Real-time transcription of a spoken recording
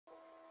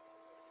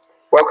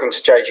Welcome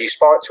to JG's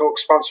Fight Talk,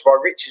 sponsored by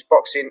Rich's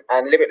Boxing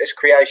and Limitless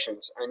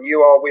Creations. And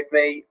you are with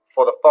me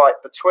for the fight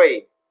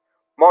between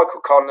Michael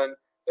Conlan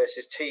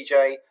versus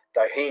TJ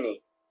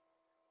Doheny.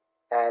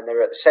 And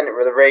they're at the centre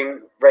of the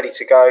ring, ready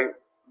to go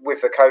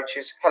with the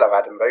coaches. Hello,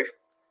 Adam Booth.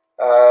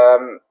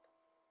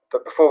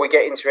 But before we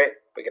get into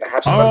it, we're going to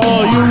have some...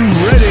 Are you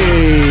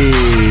ready?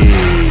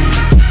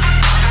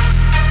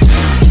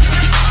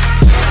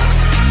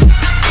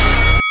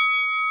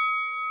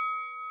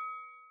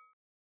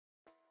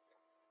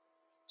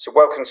 So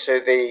welcome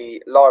to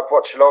the live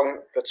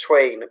watch-along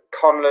between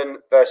Conlan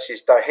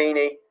versus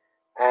Doheny.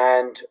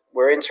 And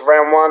we're into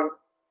round one.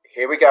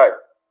 Here we go.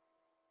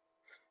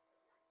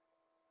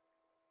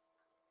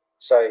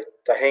 So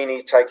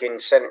Doheny taking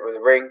centre of the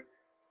ring.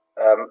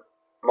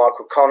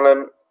 Michael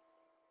Conlan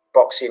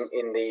boxing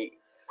in the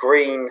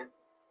green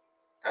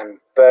and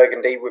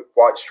burgundy with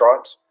white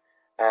stripes.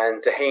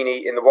 And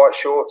Doheny in the white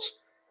shorts.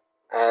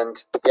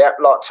 And yeah,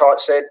 like Ty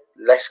said,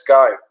 let's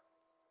go.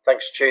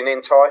 Thanks for tuning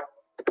in, Ty.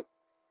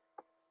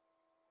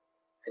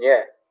 And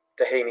yeah,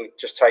 Doheny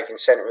just taking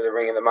centre of the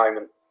ring at the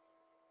moment.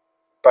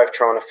 Both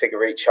trying to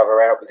figure each other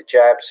out with the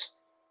jabs.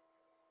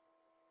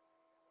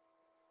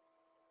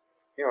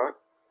 You all right?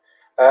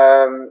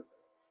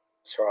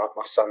 It's all right.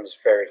 My son's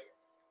very,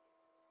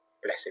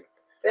 bless him.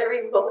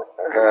 Very well.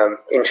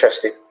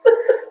 Interesting.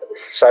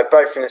 So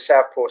both in a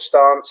southpaw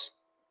stance.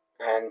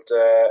 And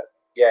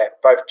yeah,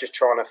 both just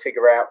trying to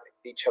figure out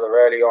each other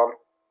early on.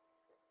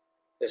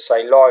 Let's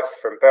say live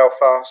from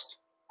Belfast.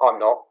 I'm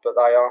not, but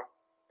they are.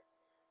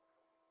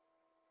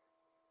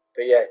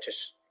 But yeah,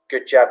 just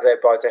good jab there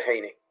by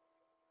Doheny.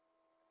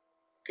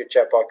 Good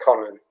jab by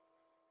Conlan.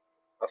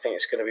 I think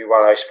it's going to be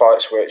one of those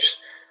fights where it's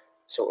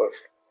sort of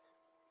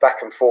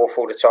back and forth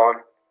all the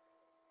time.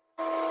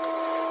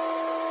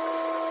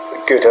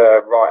 A good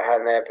right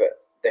hand there,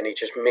 but then he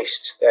just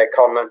missed there,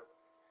 Conlan.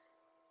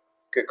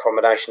 Good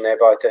combination there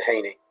by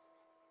Doheny.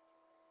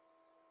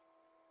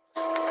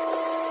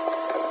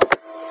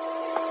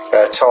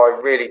 Ty,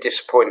 really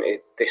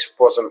disappointed this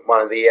wasn't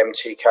one of the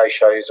MTK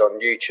shows on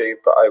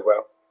YouTube, but oh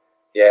well.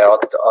 Yeah,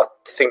 I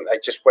think they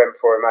just went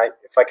for it, mate.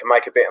 If they can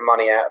make a bit of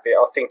money out of it,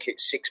 I think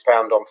it's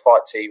 £6 on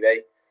Fite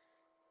TV.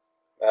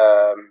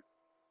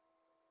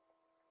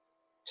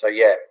 So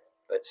yeah,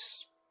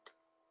 that's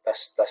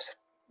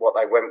what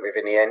they went with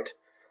in the end.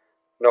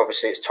 And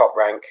obviously it's top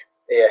rank,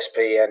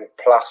 ESPN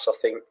Plus, I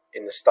think,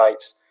 in the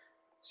States.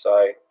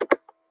 So,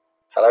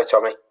 hello,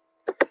 Tommy.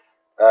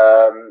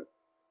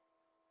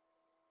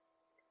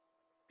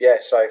 Yeah,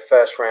 so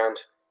first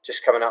round,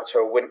 just coming up to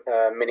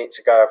a minute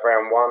to go of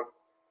round one.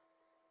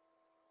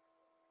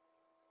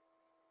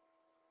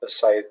 Let's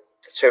say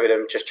the two of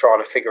them just trying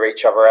to figure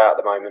each other out at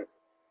the moment.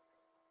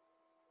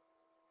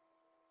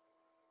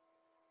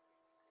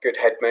 Good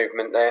head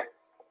movement there.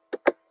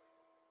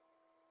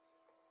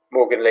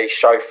 Morgan Lee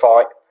show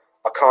fight.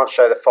 I can't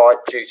show the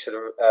fight due to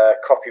the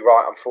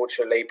copyright,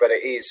 unfortunately, but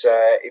it is,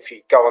 if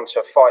you go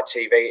onto Fite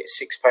TV, it's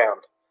 £6.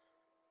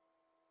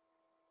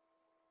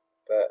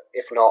 But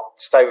if not,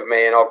 stay with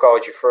me and I'll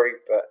guide you through.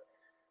 But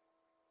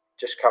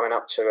just coming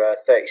up to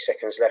 30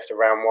 seconds left of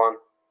round one.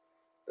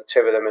 The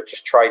two of them are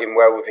just trading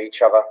well with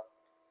each other.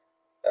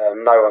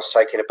 No one's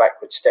taking a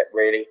backward step,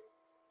 really.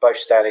 Both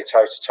standing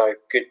toe-to-toe.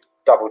 Good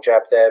double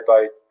jab there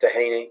by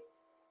Doheny.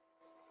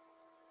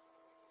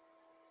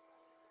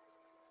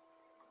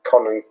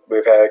 Conlan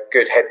with a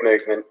good head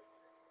movement.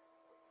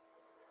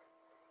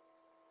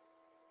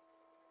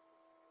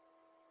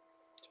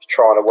 Just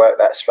trying to work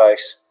that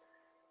space.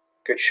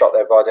 Good shot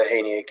there by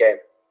Doheny again.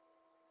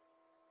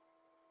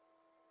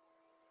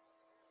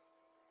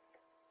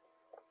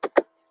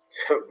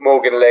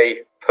 Morgan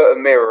Lee, put a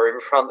mirror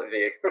in front of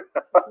you.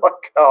 I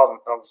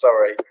can't, I'm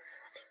sorry.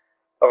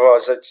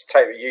 Otherwise I'd just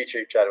take the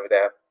YouTube channel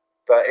down.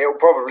 But it'll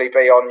probably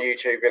be on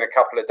YouTube in a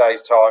couple of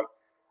days' time.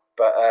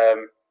 But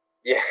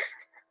yeah.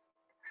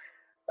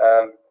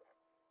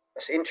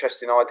 That's an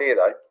interesting idea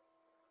though.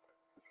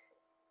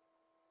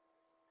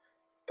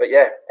 But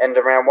yeah, end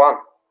of round one.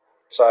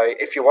 So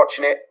if you're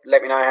watching it,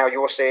 let me know how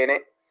you're seeing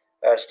it.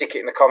 Stick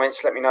it in the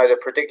comments. Let me know the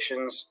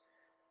predictions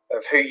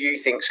of who you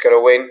think's going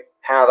to win,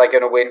 how they're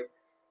going to win.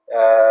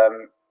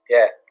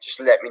 Yeah, just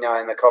let me know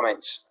in the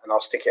comments and I'll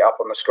stick it up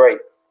on the screen.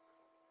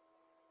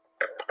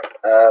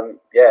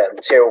 Yeah,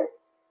 until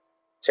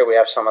we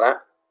have some of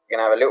that, we're going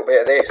to have a little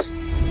bit of this.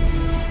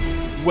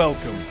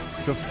 Welcome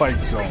to Fight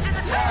Zone.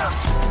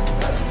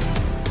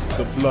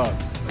 The blood,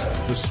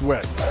 the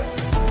sweat,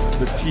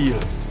 the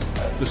tears,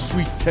 the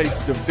sweet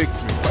taste of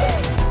victory.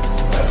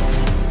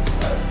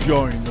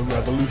 Join the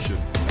revolution.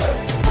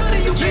 Why do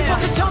you keep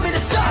fucking telling me to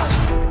stop?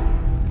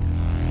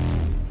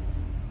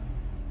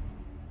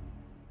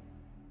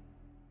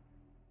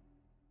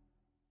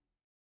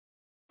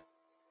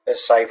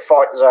 Let's say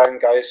Fight Zone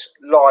goes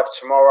live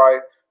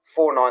tomorrow,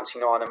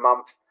 $4.99 a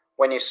month.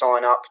 When you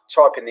sign up,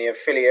 type in the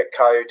affiliate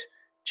code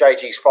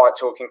JG's Fight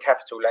Talk in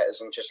capital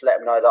letters and just let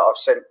them know that I've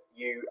sent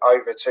you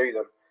over to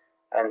them.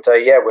 And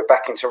yeah, we're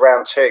back into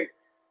round two.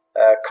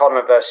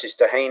 Conlan versus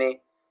Doheny.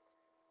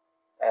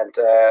 And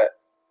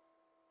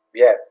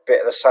yeah, bit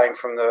of the same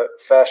from the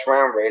first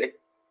round, really.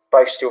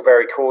 both still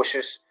very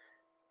cautious.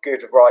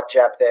 Good right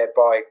jab there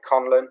by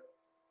Conlan.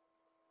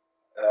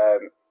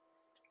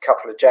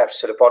 Couple of jabs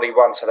to the body,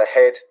 one to the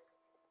head.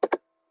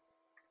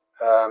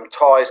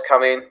 Ty's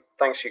come in.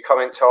 Thanks for your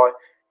comment, Ty.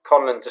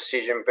 Conlan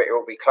decision, but it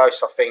will be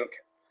close, I think.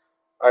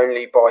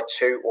 Only by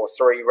 2 or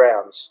 3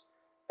 rounds.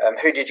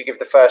 Who did you give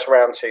the first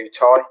round to,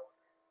 Ty?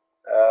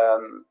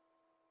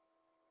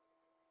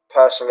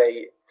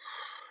 Personally,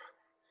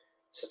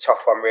 it's a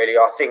tough one, really.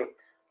 I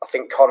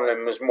think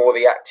Conlan was more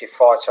the active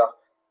fighter.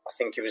 I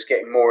think he was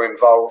getting more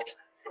involved.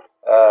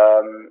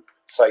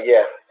 So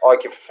yeah, I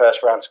give the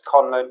first round to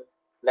Conlan.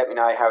 Let me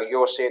know how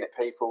you're seeing it,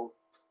 people,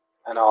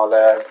 and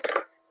I'll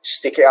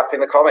stick it up in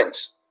the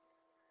comments.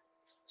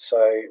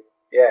 So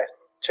yeah,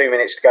 2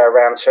 minutes to go,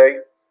 round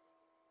 2.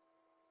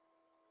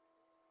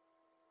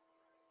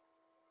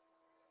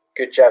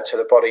 Good jab to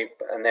the body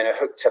and then a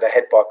hook to the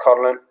head by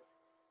Conlan.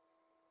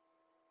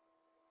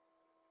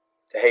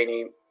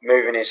 Doheny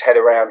moving his head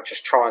around,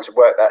 just trying to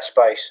work that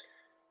space.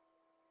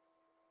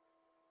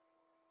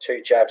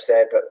 2 jabs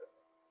there,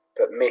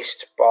 but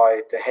missed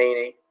by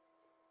Doheny.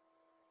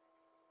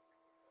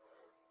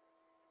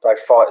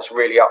 Both fighters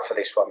really up for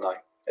this one, though.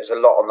 There's a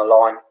lot on the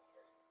line.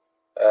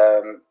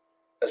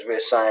 As we were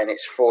saying,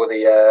 it's for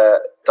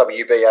the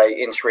WBA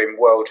Interim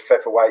World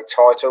Featherweight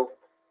title.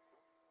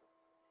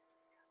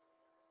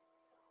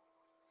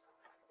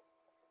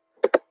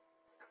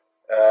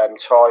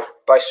 Ty,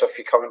 based off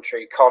your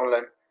commentary,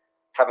 Conlan,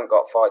 haven't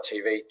got Fight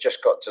TV,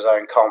 just got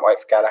DAZN, can't wait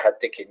for Galahad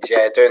Dickens.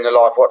 Yeah, doing the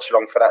live watch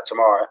along for that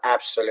tomorrow.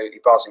 Absolutely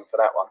buzzing for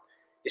that one.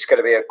 It's going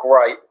to be a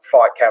great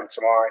fight camp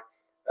tomorrow.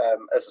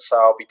 As I say,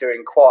 I'll be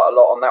doing quite a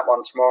lot on that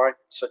one tomorrow.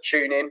 So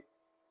tune in.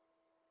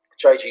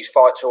 JG's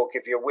Fight Talk.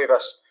 If you're with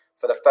us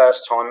for the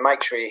first time,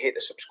 make sure you hit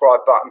the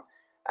subscribe button.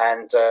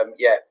 And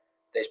yeah,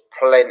 there's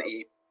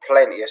plenty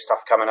of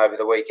stuff coming over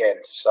the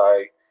weekend.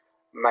 So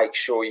make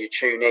sure you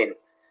tune in.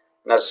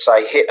 And as I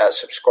say, hit that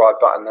subscribe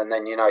button, and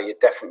then you know you're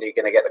definitely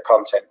going to get the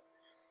content.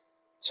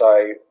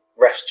 So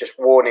ref's just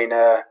warning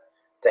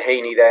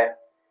Doheny there,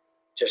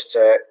 just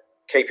to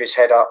keep his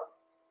head up.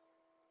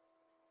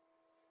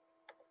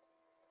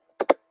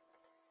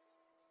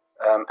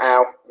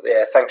 Al,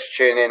 yeah, thanks for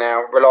tuning in,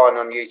 Al. Relying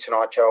on you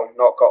tonight, Joel.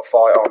 Not got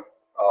Fight on.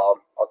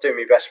 I'll do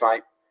my best,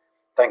 mate.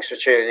 Thanks for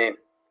tuning in.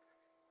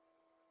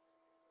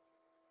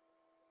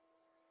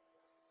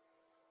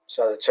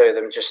 So the two of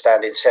them just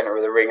standing centre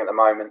of the ring at the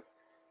moment.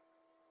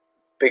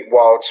 Big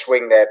wild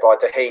swing there by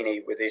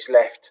Doheny with his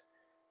left,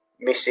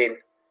 missing.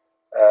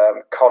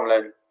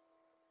 Conlan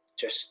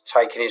just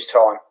taking his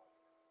time,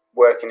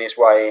 working his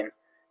way in.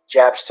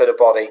 Jabs to the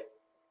body.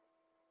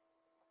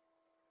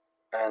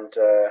 And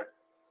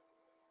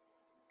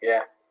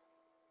yeah,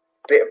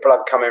 bit of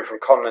blood coming from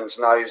Conlan's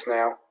nose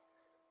now.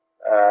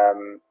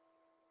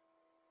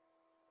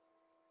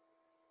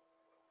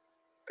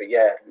 But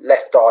yeah,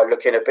 left eye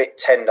looking a bit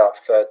tender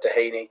for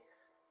Doheny.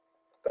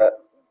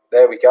 But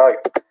there we go.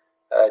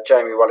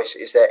 Jamie Wallace,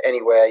 is there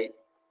anywhere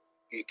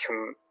you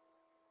can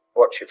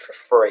watch it for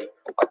free?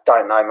 I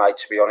don't know, mate,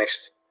 to be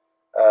honest.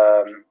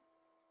 I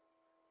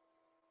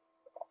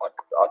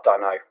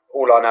don't know.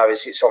 All I know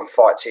is it's on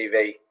Fight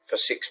TV for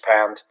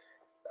 £6.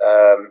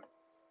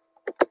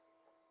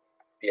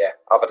 Yeah,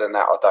 other than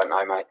that, I don't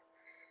know, mate.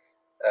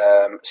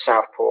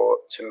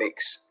 Southport to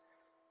mix.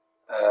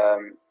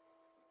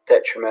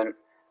 Detriment,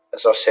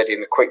 as I said in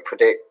the quick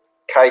predict,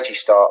 cagey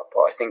start,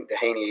 but I think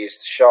Doheny is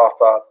the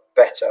sharper,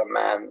 better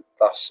man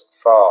thus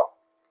far.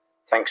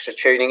 Thanks for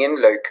tuning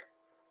in, Luke,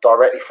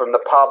 directly from the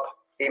pub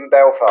in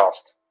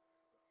Belfast.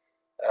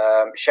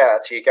 Shout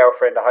out to your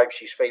girlfriend. I hope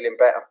she's feeling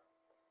better.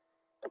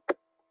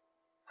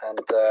 And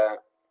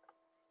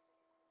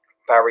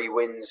Barry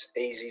wins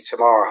easy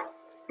tomorrow.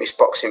 Miss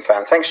Boxing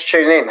Fan, thanks for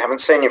tuning in.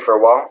 Haven't seen you for a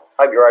while.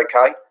 Hope you're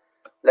okay.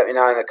 Let me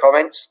know in the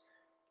comments.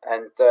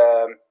 And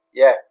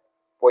yeah,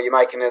 what you're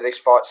making of this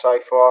fight so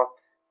far.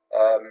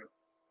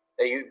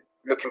 Are you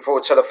looking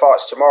forward to the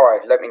fights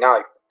tomorrow? Let me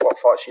know. What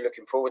fights you're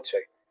looking forward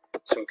to?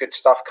 Some good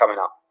stuff coming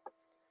up.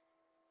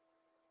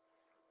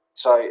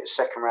 So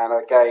second round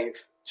I gave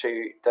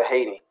to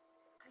Doheny.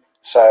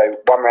 So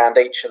 1 round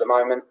each at the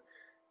moment.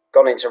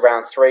 Gone into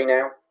round 3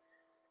 now.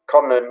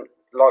 Conlan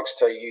likes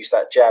to use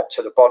that jab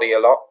to the body a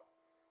lot.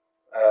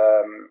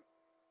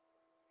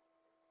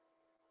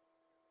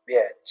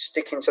 Yeah,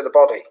 sticking to the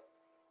body.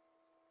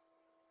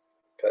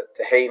 But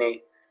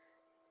Doheny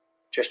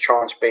just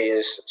trying to be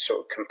as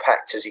sort of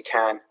compact as he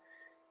can.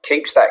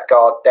 Keeps that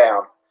guard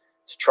down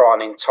to try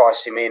and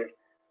entice him in.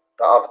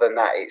 But other than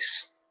that,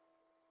 it's,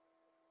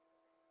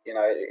 you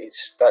know,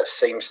 that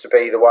seems to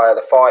be the way of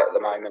the fight at the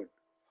moment.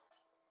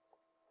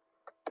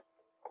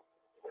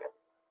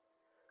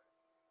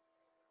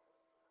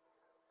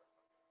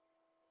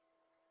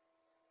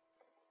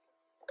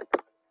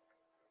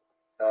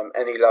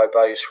 Any low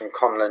blows from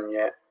Conlan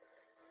yet?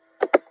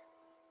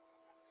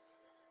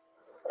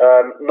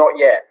 Not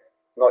yet.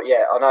 Not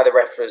yet. I know the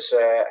ref has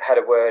had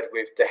a word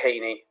with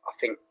Doheny. I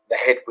think the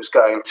head was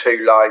going too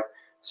low,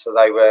 so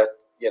they were,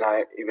 you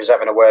know, he was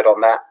having a word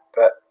on that.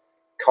 But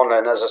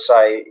Conlan, as I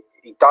say,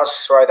 he does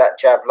throw that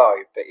jab low,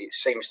 but it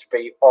seems to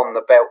be on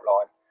the belt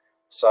line.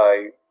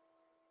 So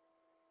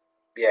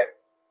yeah,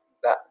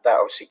 that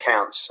obviously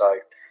counts. So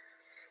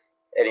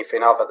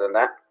anything other than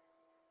that,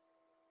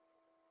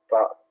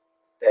 but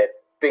they're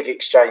big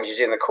exchanges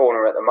in the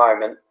corner at the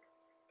moment.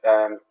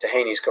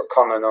 Doheny's got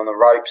Conlan on the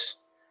ropes,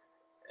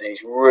 and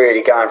he's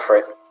really going for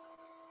it.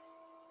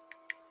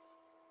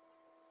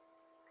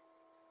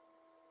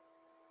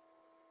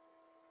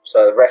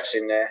 So the ref's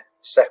in there,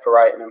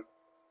 separating them.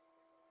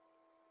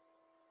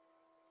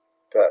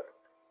 But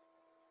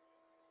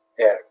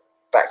yeah,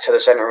 back to the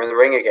centre of the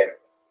ring again,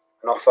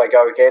 and off they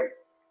go again.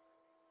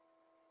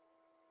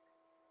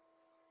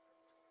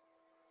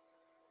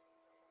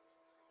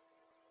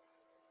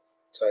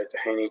 So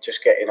Doheny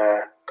just getting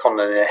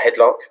Conlan in a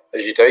headlock,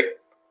 as you do.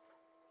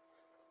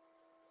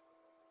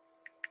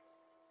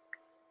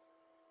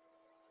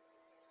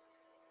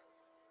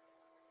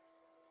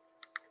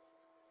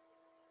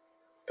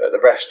 But the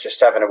ref's just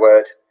having a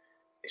word.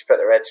 He's put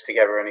their heads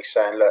together and he's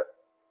saying, look,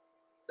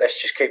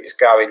 let's just keep this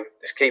going.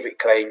 Let's keep it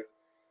clean.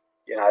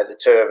 You know, the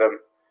two of them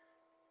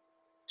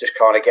just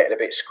kind of getting a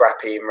bit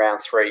scrappy in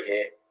round 3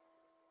 here.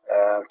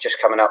 Just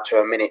coming up to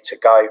a minute to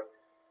go.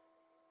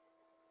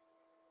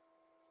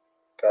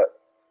 But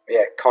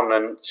yeah,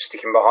 Conlan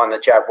sticking behind the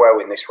jab well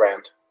in this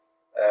round.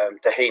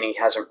 Doheny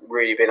hasn't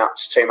really been up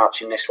to too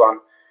much in this one.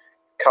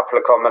 Couple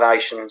of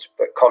combinations,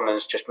 but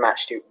Conlan's just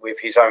matched it with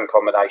his own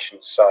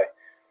combinations. So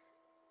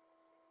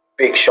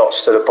big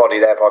shots to the body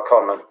there by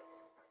Conlan.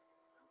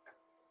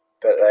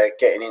 But they're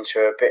getting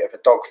into a bit of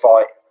a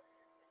dogfight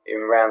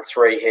in round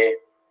 3 here.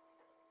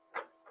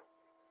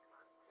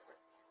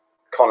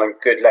 Conlan,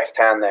 good left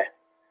hand there.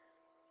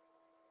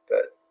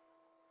 But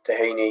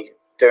Doheny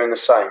doing the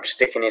same,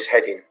 sticking his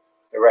head in.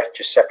 The ref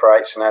just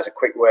separates and has a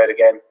quick word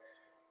again.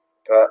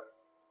 But,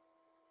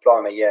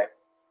 blimey, yeah.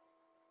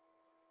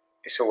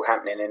 It's all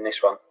happening in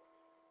this one.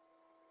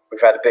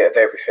 We've had a bit of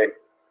everything.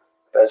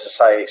 But as I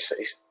say,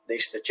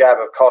 it's the jab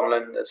of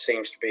Conlan that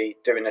seems to be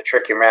doing the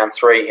trick in round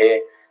 3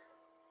 here.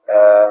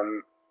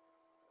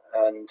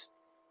 And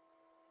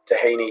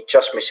Doheny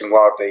just missing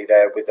wildly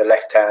there with the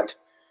left hand.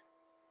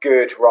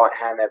 Good right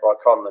hand there by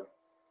Conlan.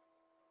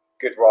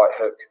 Good right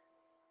hook.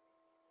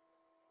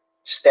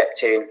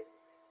 Stepped in,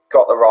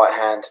 got the right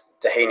hand.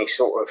 Doheny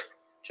sort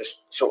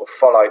of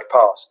followed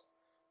past.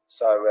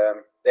 So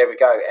there we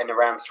go, end of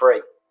round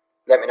 3.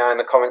 Let me know in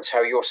the comments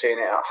how you're seeing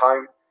it at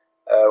home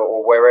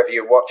or wherever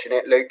you're watching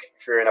it, Luke,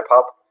 if you're in a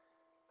pub.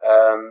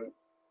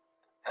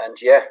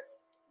 And yeah,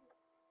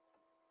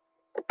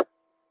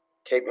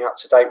 keep me up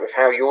to date with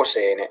how you're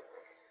seeing it.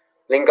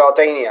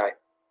 Lingardinho,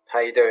 how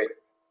you doing?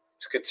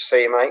 It's good to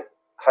see you, mate.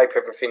 Hope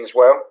everything's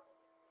well.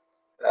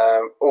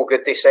 All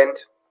good this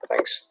end.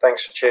 Thanks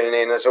for tuning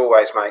in as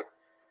always, mate.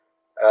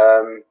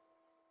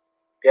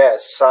 Yeah,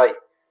 as I say,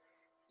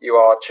 you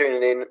are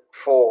tuning in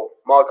for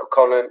Michael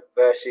Conlan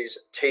versus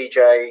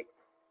TJ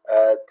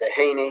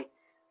Doheny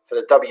for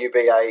the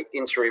WBA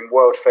Interim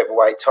World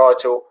Featherweight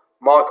title.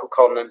 Michael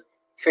Conlan,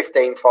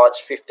 15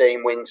 fights,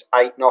 15 wins,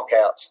 8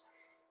 knockouts.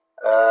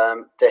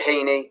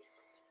 Doheny,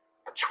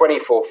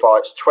 24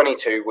 fights,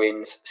 22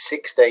 wins,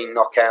 16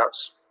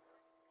 knockouts.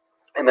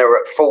 And they're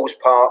at Falls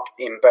Park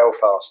in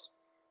Belfast.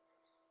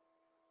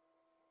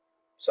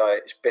 So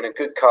it's been a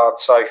good card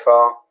so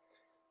far.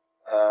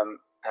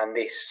 And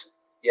this,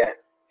 yeah,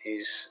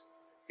 he's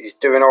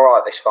doing all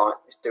right, this fight.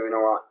 He's doing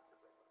all right.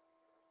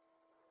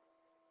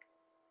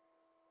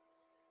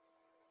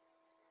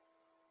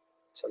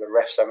 So the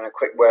ref's having a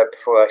quick word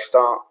before they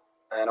start.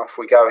 And off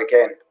we go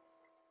again.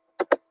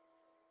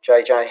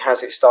 JJ,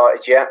 has it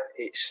started yet?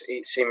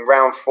 It's in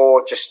round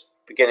 4, just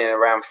beginning of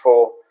round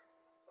 4.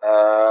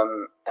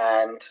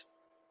 And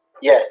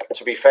yeah,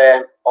 to be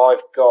fair,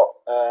 I've got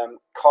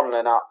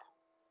Conlan up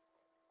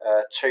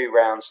 2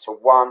 rounds to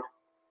 1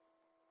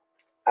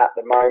 at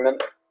the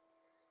moment.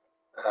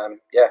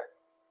 Yeah,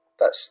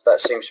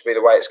 that seems to be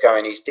the way it's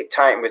going. He's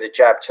dictating with a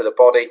jab to the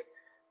body.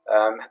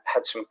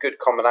 Had some good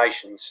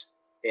combinations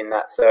in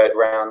that 3rd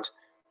round.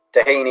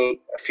 Doheny,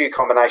 a few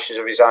combinations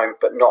of his own,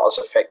 but not as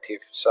effective.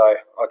 So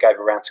I gave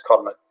a round to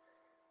Conlan.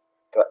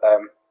 But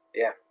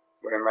yeah,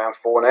 we're in round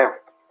 4 now.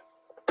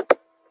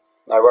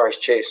 No worries.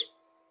 Cheers.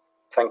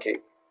 Thank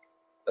you.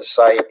 As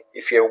I say,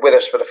 if you're with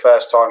us for the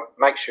first time,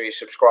 make sure you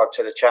subscribe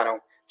to the channel,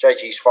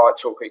 JG's Fight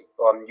Talk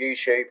on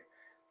YouTube.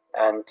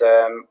 And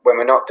when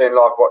we're not doing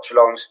live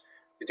watch-alongs,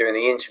 we're doing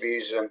the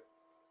interviews and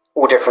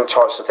all different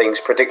types of things,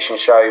 prediction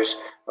shows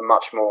and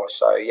much more.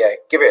 So yeah,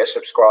 give it a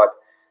subscribe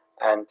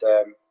and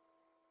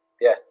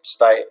yeah,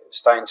 stay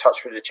in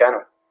touch with the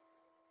channel.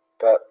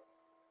 But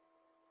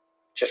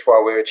just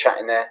while we were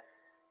chatting there,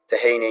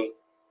 Doheny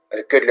had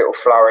a good little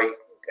flurry,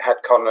 had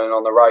Conlan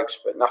on the ropes,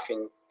 but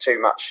nothing too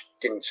much,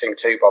 didn't seem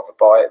too bothered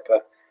by it.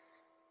 But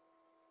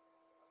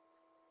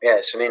yeah,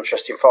 it's an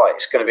interesting fight.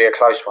 It's going to be a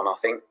close one, I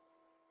think.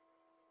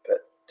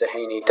 But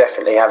Doheny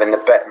definitely having the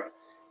bet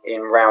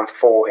in round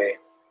 4 here.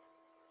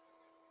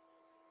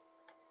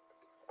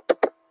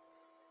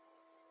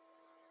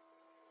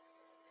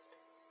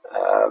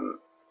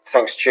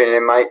 Thanks for tuning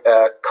in, mate.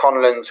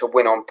 Conlan to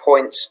win on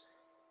points.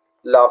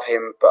 Love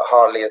him, but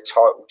hardly a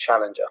title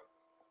challenger.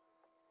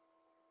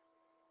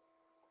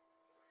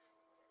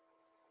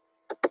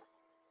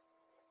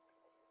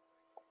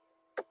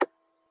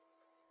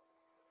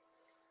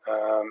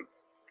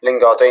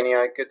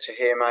 Lingardino, good to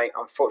hear, mate.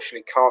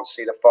 Unfortunately, can't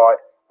see the fight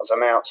as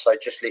I'm out, so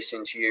just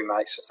listening to you,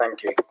 mate. So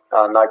thank you.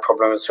 No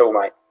problem at all,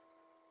 mate.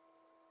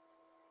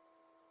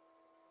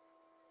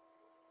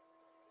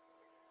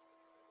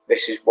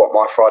 This is what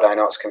my Friday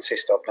nights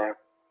consist of now.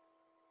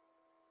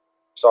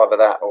 It's either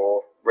that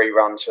or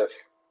reruns of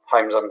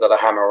Homes Under the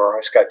Hammer or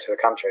Escape to the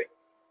Country.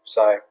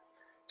 So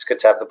it's good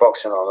to have the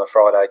boxing on a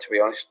Friday, to be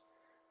honest.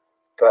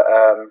 But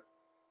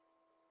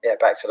yeah,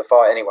 back to the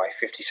fight anyway.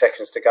 50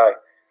 seconds to go.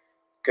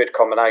 Good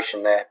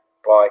combination there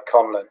by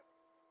Conlan.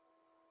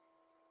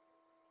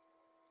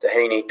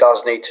 Doheny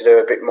does need to do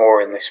a bit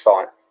more in this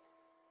fight.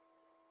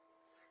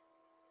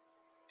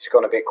 He's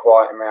gone a bit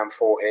quiet in round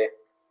 4 here.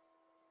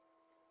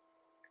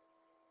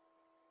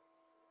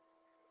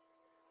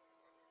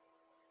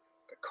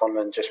 But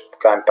Conlan just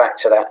going back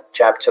to that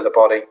jab to the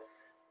body.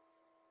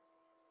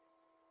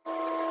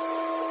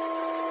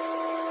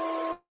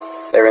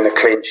 They're in the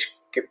clinch,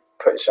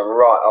 putting some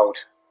right old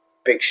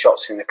big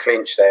shots in the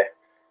clinch there.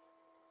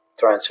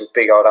 Throwing some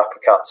big old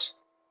uppercuts.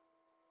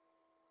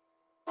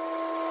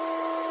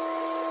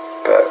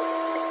 But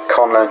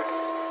Conlan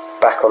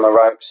back on the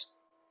ropes,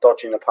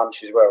 dodging the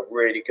punch as well.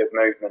 Really good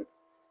movement.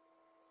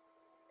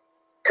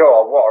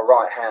 God, what a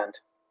right hand.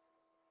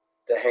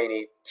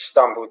 Doheny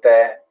stumbled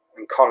there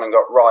and Conlan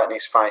got right in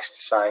his face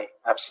to say,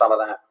 have some of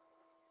that.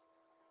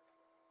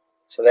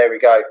 So there we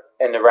go.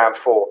 End of round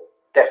 4.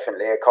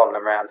 Definitely a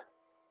Conlan round.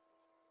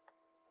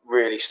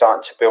 Really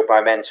starting to build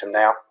momentum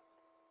now.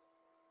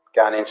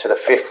 Going into the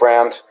 5th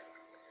round.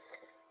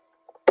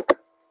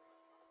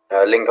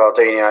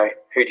 Lingardino,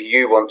 who do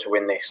you want to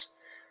win this?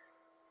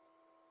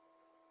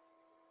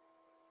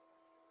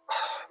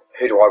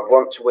 Who do I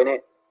want to win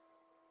it?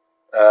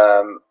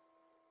 I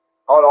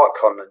like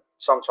Conlan.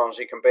 Sometimes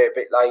he can be a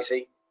bit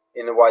lazy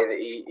in the way that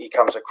he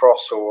comes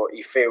across, or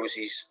he feels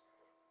he's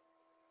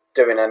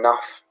doing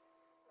enough,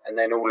 and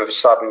then all of a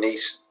sudden he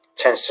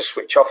tends to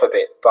switch off a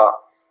bit.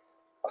 But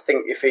I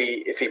think if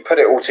he put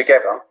it all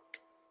together,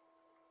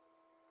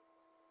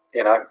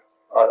 you know,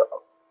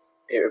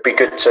 it would be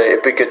good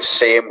to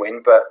see him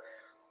win. But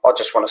I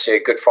just want to see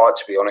a good fight,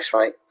 to be honest,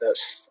 mate.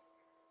 That's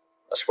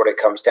what it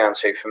comes down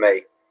to for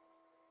me.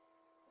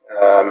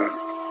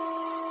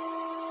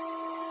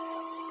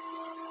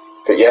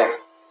 But yeah,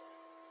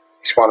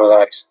 it's one of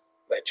those.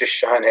 They're just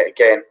showing it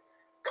again.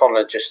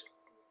 Conlan just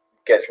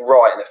gets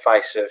right in the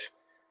face of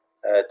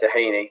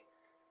Doheny.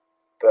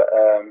 But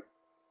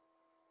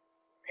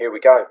here we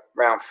go,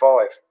 round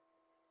 5.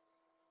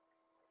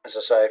 As I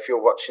say, if you're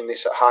watching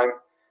this at home,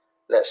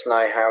 let us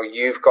know how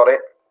you've got it.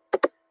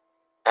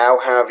 Al,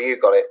 how have you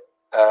got it?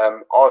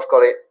 I've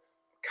got it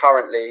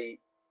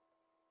currently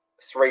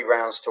 3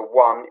 rounds to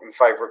 1 in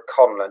favour of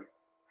Conlan.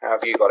 How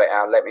have you got it,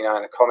 Al? Let me know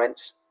in the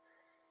comments.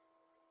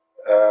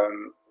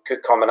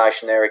 Good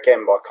combination there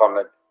again by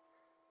Conlan.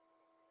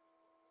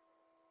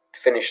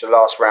 Finished the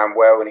last round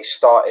well, and he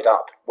started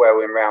up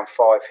well in round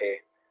 5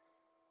 here.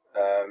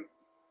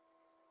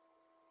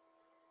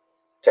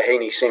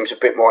 Doheny seems a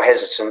bit more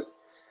hesitant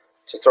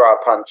to throw a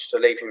punch, to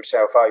leave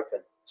himself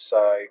open.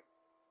 So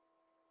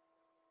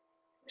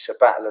it's a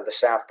battle of the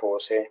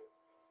southpaws here.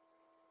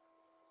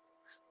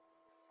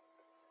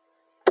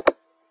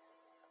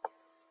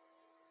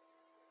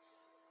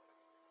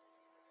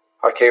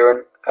 Hi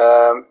Kieran,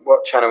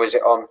 what channel is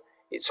it on?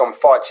 It's on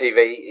Fite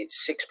TV.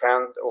 It's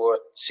 £6 or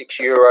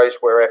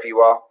 €6 wherever you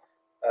are.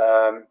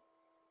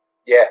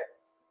 Yeah,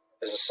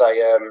 as I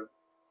say,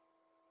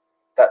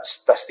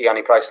 that's the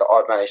only place that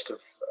I've managed to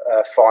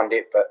find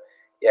it. But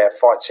yeah,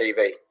 Fite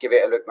TV. Give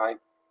it a look, mate.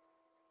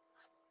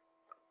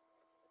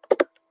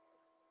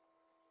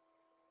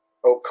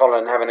 Oh,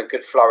 Conlan having a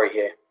good flurry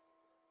here.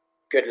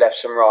 Good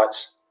lefts and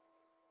rights.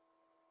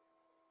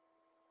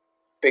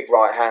 Big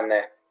right hand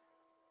there.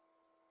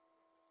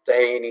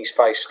 Doheny's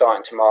face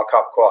starting to mark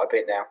up quite a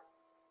bit now.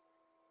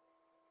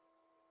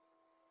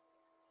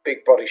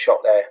 Big body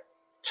shot there.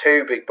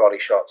 2 big body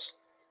shots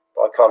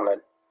by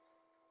Conlan.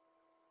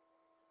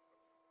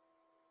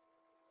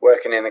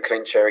 Working in the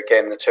clincher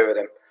again, the 2 of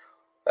them.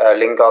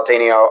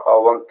 Lingardino, I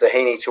want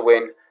Doheny to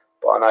win,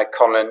 but I know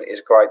Conlan is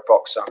a great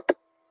boxer.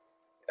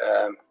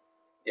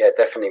 Yeah,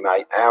 definitely,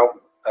 mate.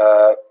 Al,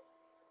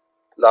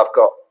 love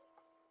got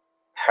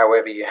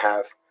however you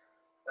have.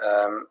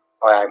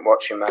 I ain't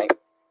watching, mate.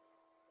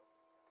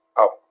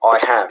 Oh, I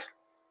have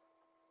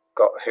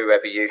got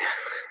whoever you.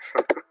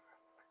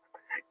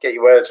 Get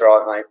your words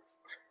right, mate.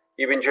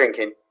 You've been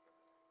drinking.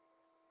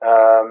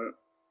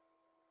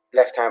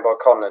 Left hand by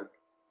Conlan.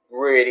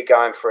 Really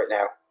going for it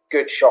now.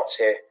 Good shots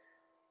here.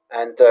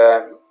 And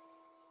there's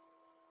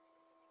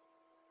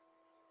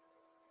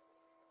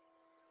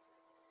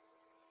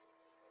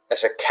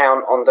a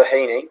count on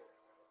Doheny.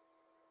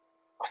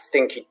 I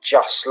think he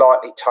just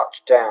slightly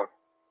touched down.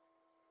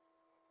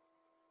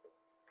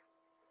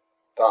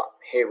 But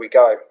here we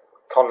go.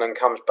 Conlan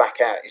comes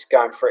back out. He's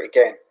going for it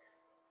again.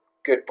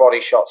 Good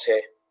body shots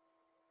here.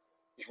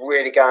 He's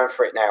really going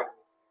for it now.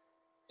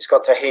 He's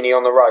got Doheny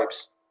on the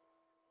ropes.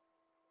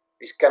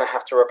 He's going to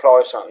have to reply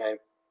with something.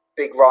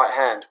 Big right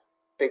hand.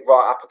 Big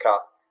right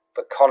uppercut.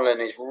 But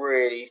Conlan is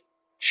really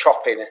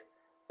chopping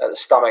at the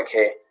stomach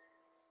here.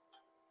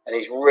 And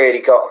he's really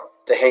got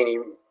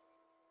Doheny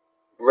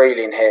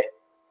reeling here.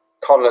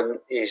 Conlan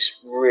is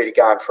really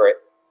going for it.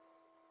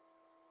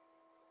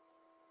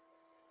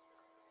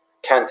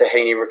 Can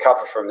Doheny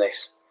recover from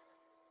this?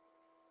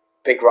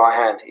 Big right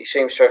hand. He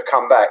seems to have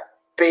come back.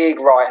 Big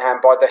right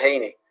hand by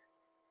Doheny.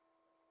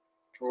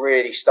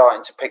 Really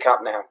starting to pick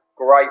up now.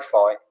 Great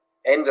fight.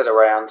 End of the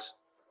round.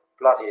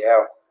 Bloody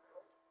hell.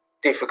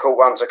 Difficult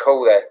one to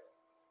call there.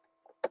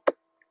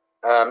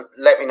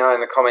 Let me know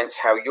in the comments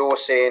how you're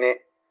seeing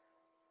it.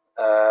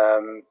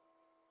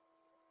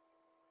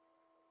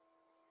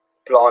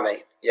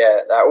 Blimey.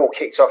 Yeah, that all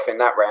kicked off in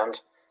that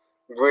round.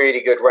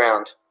 Really good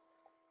round.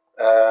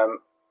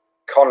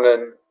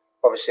 Conlan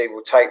obviously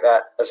will take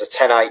that as a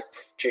 10-8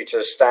 due to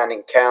the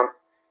standing count.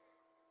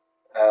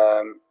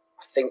 I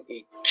think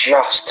he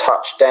just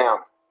touched down.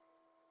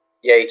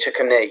 Yeah, he took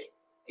a knee.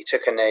 He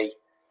took a knee.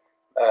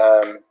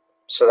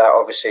 So that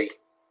obviously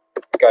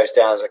goes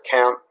down as a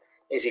count.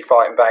 Is he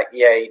fighting back?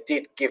 Yeah, he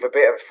did give a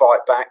bit of a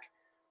fight back,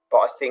 but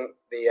I think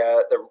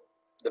the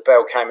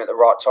bell came at the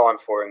right time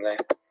for him there.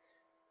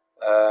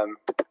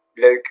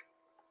 Luke.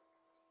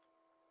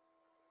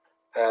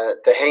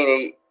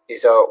 Doheny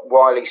is a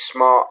wily,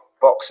 smart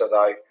boxer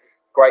though.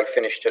 Great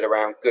finish to the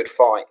round. Good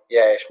fight.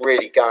 Yeah, it's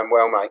really going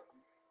well, mate.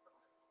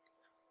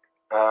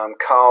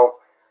 Carl,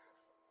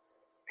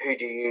 who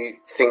do you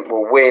think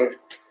will win?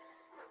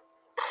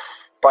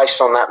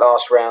 Based on that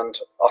last round,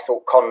 I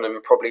thought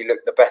Conlan probably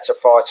looked the better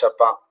fighter,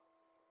 but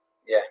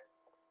yeah.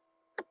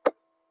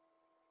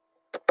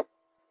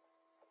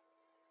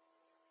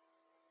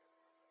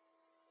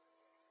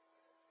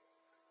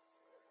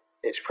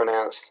 It's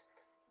pronounced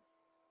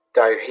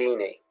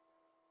Doheny.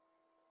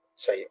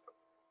 So,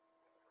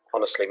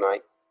 honestly,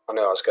 mate, I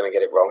knew I was going to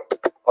get it wrong.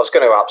 I was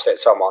going to upset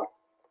someone.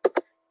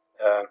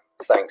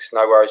 Thanks.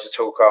 No worries at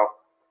all, Carl.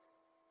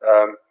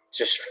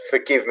 Just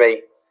forgive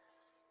me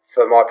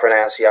for my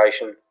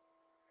pronunciation.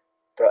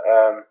 But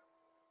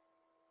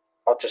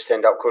I'll just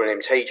end up calling him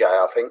TJ,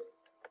 I think.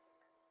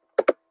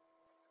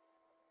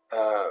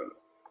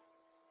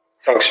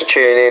 Thanks for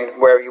tuning in.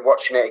 Where are you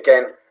watching it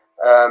again?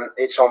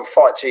 It's on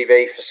Fite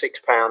TV for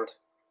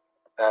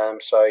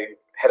 £6. So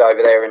head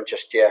over there and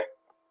just, yeah,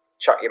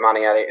 chuck your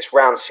money at it. It's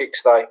round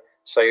 6 though,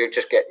 so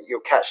you'll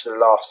catch the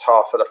last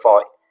half of the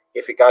fight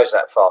if it goes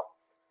that far.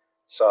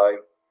 So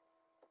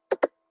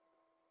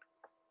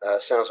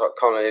sounds like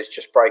Conlan is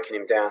just breaking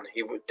him down.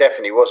 He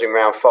definitely was in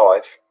round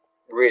 5.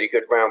 Really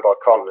good round by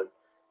Conlan.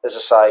 As I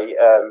say,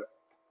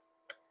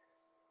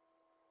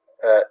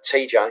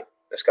 TJ,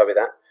 let's go with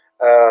that.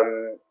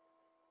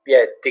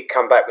 Yeah, did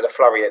come back with a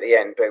flurry at the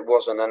end, but it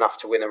wasn't enough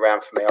to win the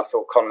round for me. I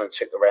thought Conlan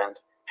took the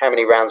round. How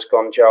many rounds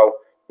gone, Joel?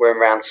 We're in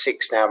round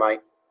 6 now,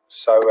 mate.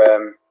 So,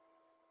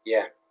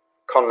 yeah,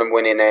 Conlan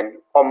winning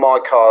then. On my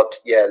card,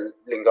 yeah,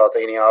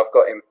 Lingardini, I've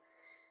got him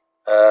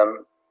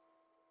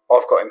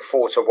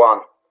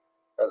 4-1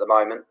 at the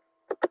moment.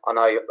 I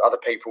know other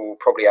people will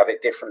probably have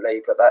it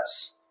differently, but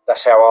that's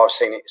how I've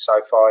seen it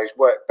so far. He's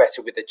worked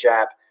better with the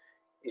jab.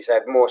 He's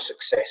had more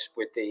success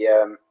with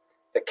the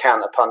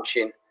counter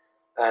punching,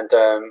 and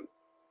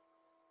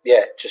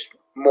yeah, just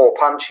more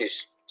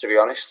punches, to be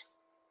honest.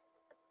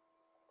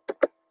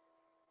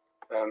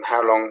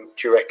 How long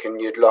do you reckon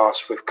you'd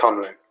last with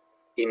Conlan?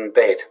 In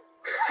bed?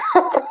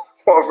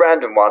 What a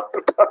random one.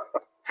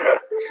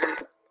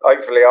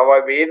 Hopefully I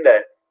won't be in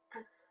there.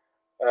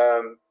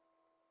 The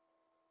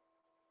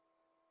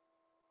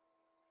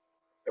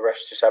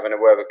ref's just having a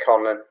word with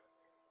Conlan.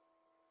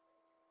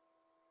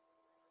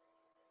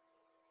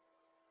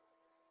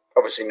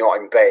 Obviously not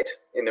in bed,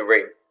 in the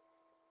ring.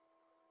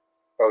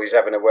 Well, he's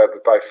having a word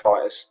with both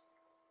fighters.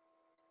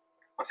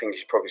 I think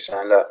he's probably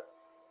saying, look,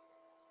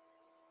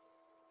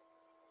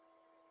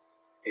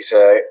 he's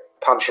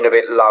punching a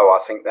bit low, I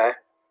think, there.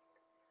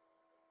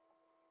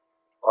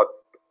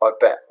 I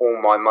bet all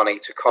my money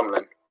to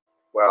Conlan.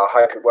 Well, I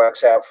hope it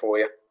works out for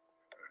you.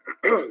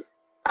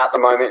 At the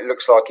moment, it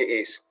looks like it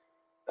is.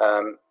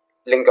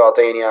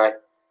 Lingardini.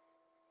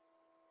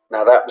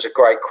 Now, that was a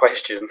great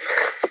question.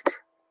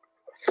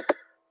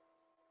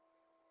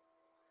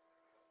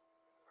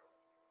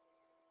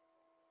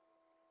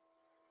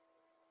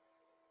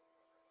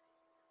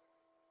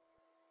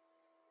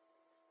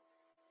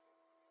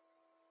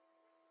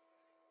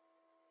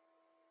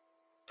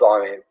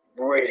 Blimey,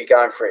 really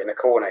going for it in the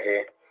corner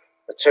here.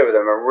 The two of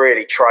them are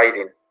really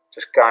trading,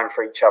 just going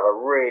for each other,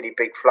 really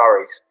big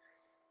flurries.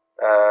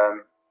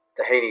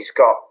 Doheny's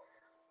got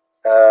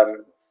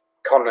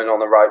Conlan on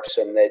the ropes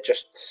and they're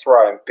just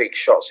throwing big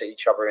shots at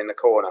each other in the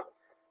corner.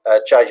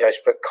 JJ's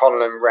put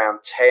Conlan round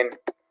 10.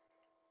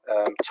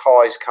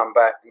 Ty's come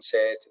back and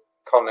said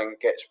Conlan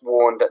gets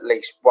warned at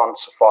least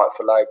once a fight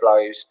for low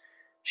blows.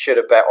 Should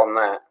have bet on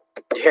that.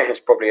 Yeah, it's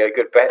probably a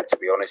good bet, to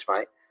be honest,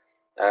 mate.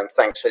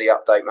 Thanks for the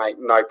update, mate.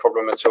 No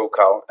problem at all,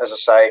 Carl. As I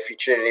say, if you're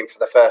tuning in for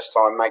the first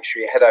time, make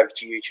sure you head over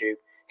to YouTube,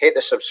 hit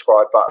the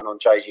subscribe button on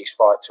JG's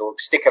Fight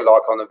Talk, stick a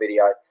like on the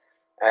video,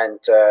 and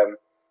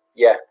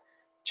yeah,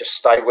 just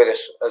stay with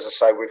us. As I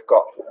say, we've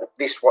got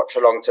this watch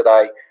along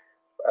today.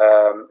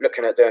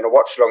 Looking at doing a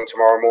watch along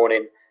tomorrow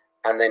morning,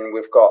 and then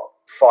we've got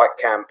Fight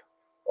Camp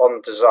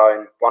on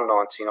DAZN,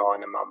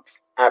 $1.99 a month.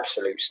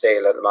 Absolute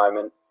steal at the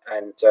moment,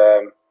 and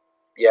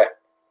yeah,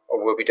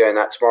 we'll be doing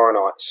that tomorrow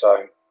night.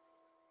 So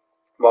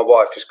my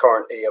wife is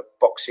currently a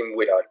boxing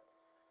widow,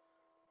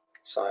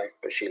 so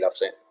but she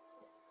loves it.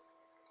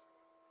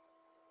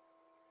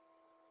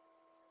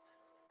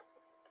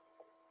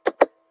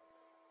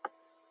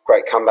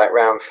 Great comeback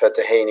round for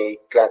Doheny.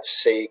 Glad to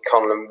see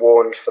Conlan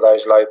warned for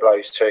those low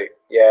blows too.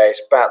 Yeah,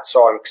 it's about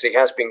time, because he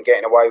has been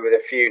getting away with a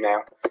few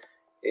now.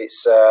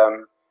 It's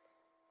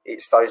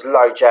those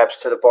low jabs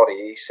to the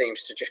body. He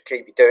seems to just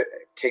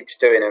keeps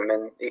doing them,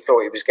 and he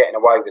thought he was getting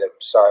away with them.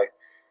 So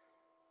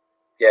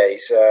yeah,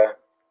 he's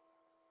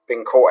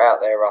been caught out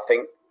there, I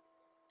think,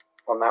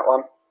 on that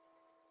one.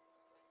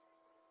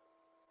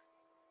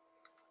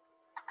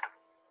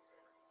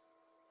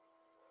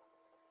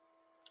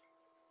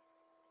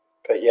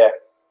 But yeah,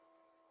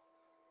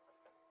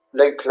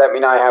 Luke, let me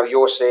know how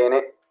you're seeing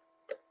it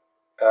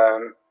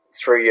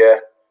through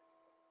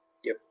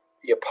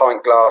your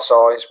pint glass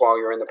eyes while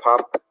you're in the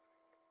pub.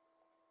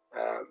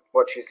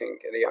 What do you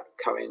think of the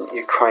upcoming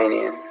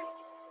Ukrainian?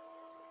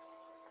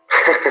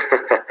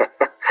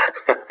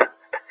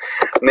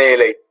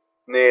 Nearly.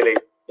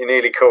 You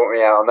nearly caught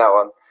me out on that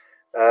one.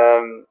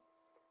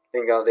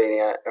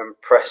 Lingardini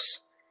and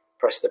press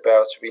the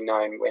bell to be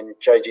known when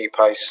JG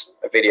posts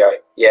a video.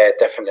 Yeah,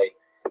 definitely.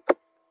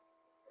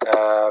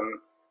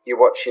 You're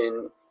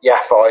watching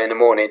Yaffai in the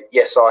morning?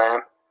 Yes, I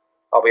am.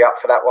 I'll be up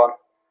for that one.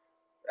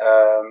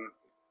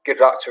 Good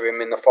luck to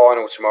him in the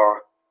final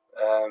tomorrow.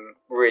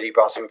 Really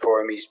buzzing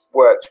for him. He's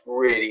worked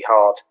really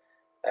hard,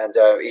 and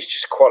he's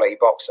just a quality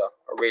boxer.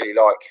 I really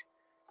like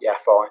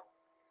Yaffai.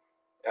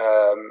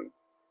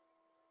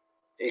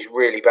 He's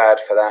really bad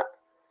for that.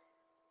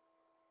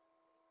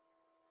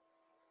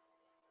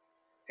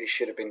 He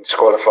should have been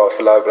disqualified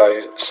for low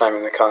blows. Same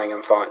in the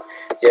Cunningham fight.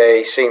 Yeah,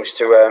 he seems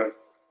to.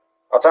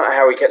 I don't know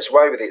how he gets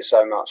away with it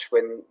so much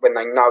when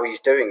they know he's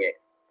doing it.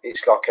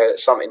 It's like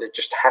something that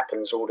just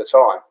happens all the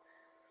time.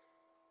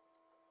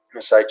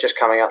 So just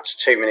coming up to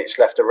 2 minutes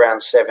left of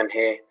round 7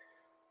 here.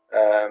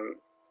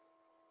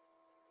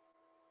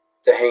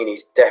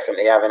 Doheny's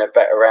definitely having a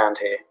better round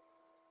here.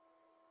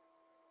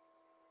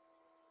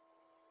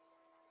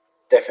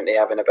 Definitely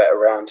having a better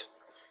round.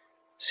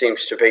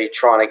 Seems to be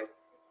trying to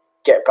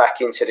get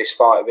back into this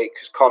fight a bit,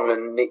 because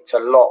Conlan nicked a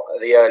lot of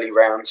the early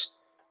rounds.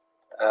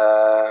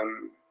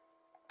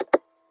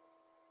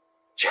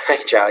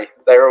 JJ,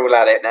 they're all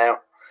at it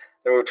now.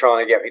 They're all trying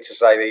to get me to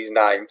say these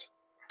names.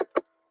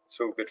 It's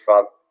all good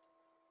fun.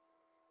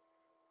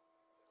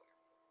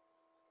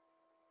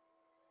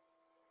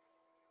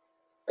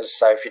 As I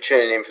say, if you're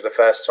tuning in for the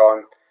first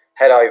time,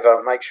 head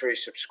over, make sure you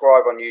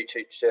subscribe on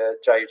YouTube to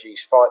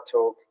JG's Fight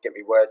Talk, get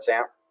me words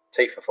out,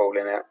 teeth are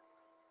falling out.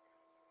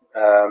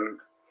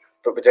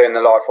 But we're doing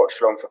the live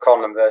watch along for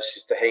Conlan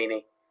versus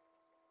Doheny,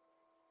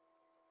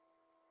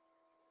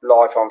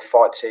 live on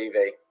Fight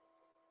TV.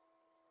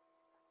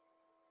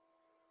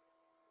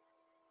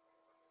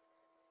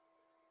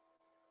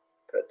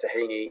 But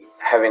Doheny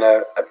having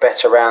a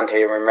better round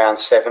here in round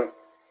 7.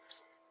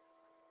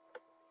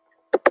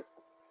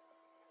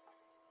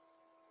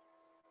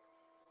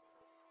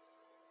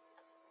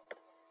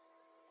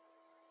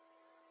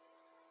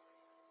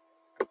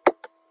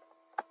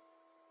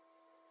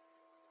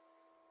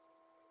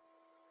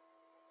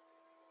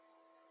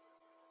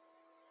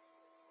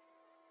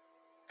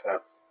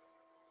 But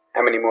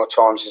how many more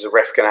times is the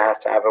ref going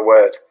to have a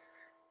word?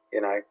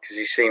 You know, because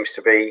he seems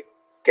to be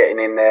getting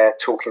in there,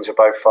 talking to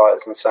both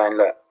fighters and saying,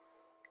 look,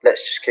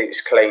 let's just keep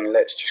this clean,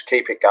 let's just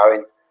keep it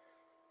going.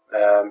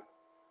 But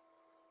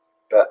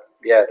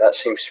yeah, that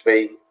seems to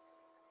be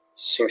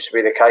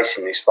the case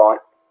in this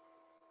fight.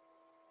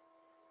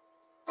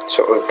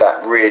 Sort of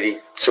that really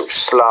sort of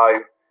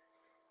slow,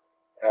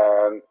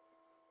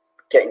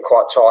 getting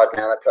quite tired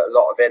now. They put a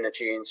lot of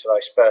energy into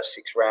those first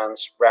 6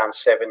 rounds. Round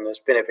 7 has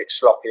been a bit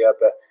sloppier,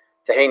 but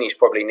Doheny's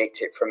probably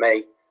nicked it for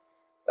me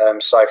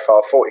so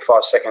far.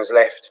 45 seconds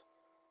left.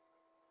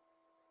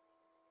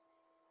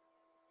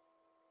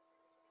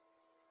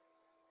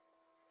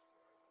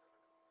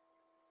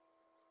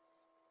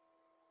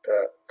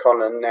 But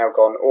Conlan now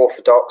gone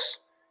orthodox,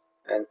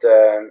 and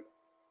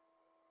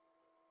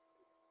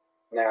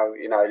now,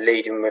 you know,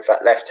 leading with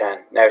that left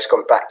hand. Now it's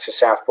gone back to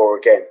southpaw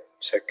again.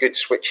 So good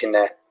switching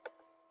there.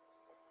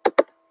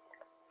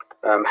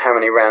 How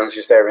many rounds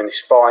is there in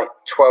this fight?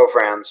 12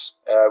 rounds.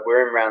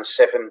 We're in round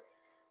 7,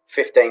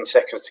 15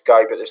 seconds to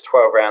go, but there's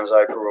 12 rounds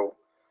overall.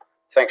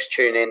 Thanks for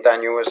tuning in,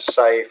 Daniel. As I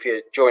say, if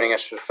you're joining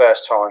us for the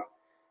first time,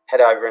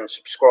 head over and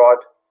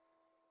subscribe.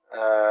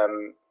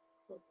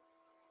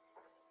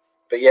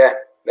 But yeah,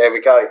 there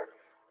we go.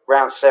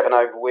 Round 7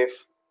 over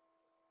with.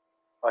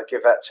 I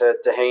give that to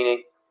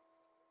Doheny.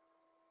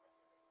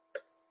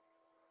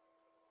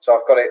 So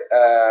I've got it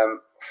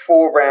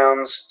 4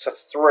 rounds to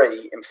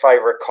 3 in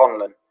favour of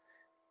Conlan.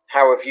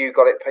 How have you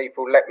got it,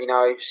 people? Let me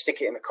know.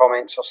 Stick it in the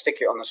comments. I'll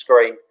stick it on the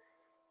screen.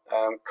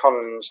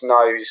 Conlan's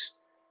nose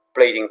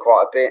bleeding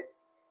quite a bit.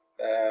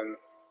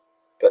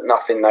 but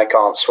nothing they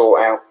can't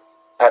sort out.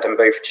 Adam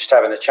Booth just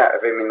having a chat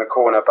with him in the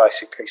corner,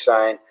 basically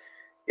saying,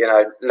 you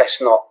know,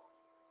 let's not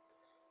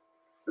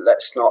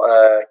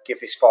give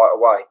this fight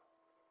away.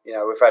 You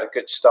know, we've had a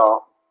good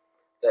start.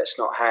 Let's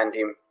not hand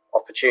him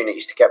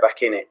opportunities to get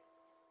back in it.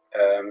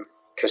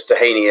 Because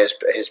Doheny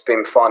has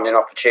been finding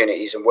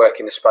opportunities and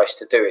working the space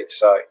to do it.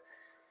 So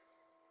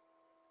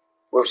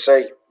we'll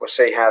see. We'll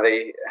see how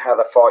the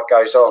fight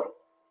goes on.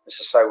 As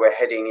I say, we're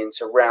heading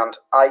into round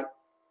 8.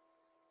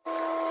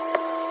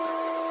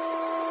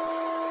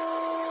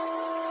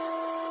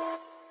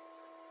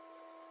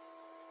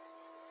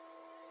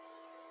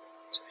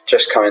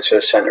 Just coming to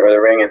the centre of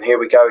the ring, and here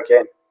we go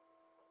again.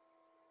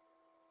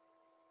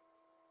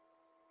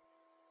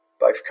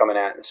 Both coming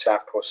out in the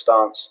southpaw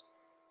stance.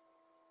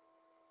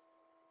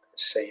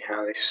 Let's see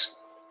how this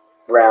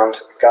round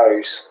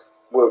goes.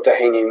 Will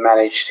Doheny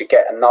manage to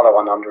get another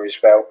one under his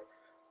belt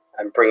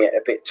and bring it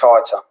a bit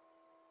tighter?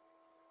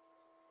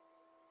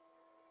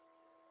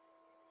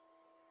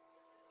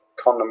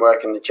 Conlan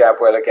working the jab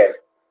well again.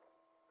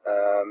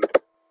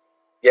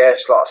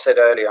 Yes, like I said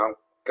earlier, I'm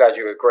glad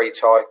you agree,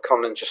 Ty.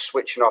 Conlan just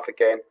switching off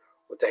again,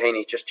 with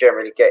Doheny just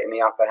generally getting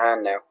the upper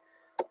hand now.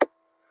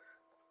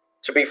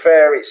 To be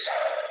fair, it's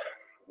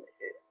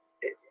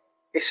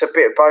a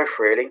bit of both,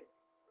 really.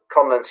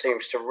 Conlan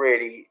seems to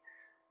really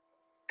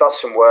does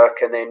some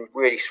work and then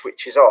really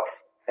switches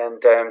off.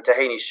 And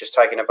Doheny's just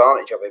taking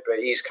advantage of it, but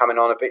he's coming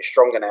on a bit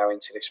stronger now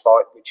into this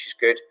fight, which is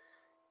good.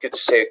 Good to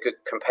see a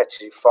good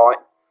competitive fight.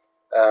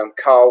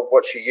 Carl,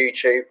 watch your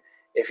YouTube.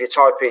 If you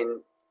type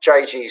in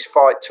JG's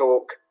Fight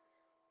Talk,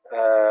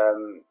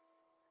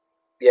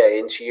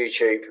 into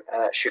YouTube,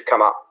 and it should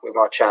come up with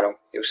my channel.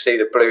 You'll see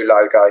the blue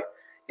logo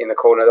in the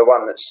corner, the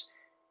one that's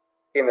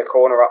in the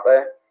corner up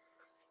there.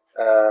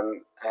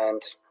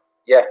 And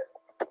yeah,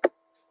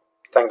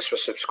 thanks for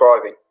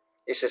subscribing.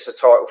 This is a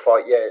title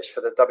fight. Yeah, it's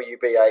for the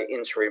WBA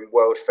Interim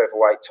World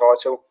Featherweight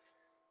title.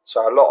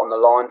 So a lot on the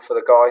line for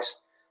the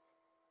guys.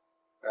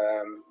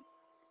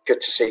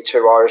 Good to see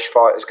 2 Irish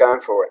fighters going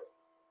for it.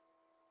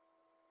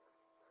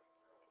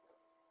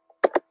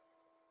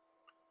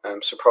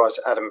 I'm surprised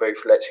Adam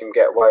Booth lets him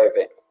get away with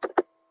it.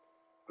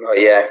 Oh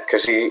yeah,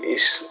 because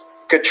he's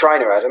a good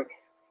trainer, Adam.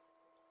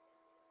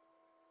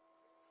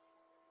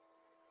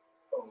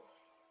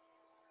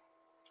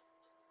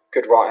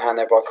 Good right hand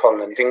there by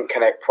Conlan. Didn't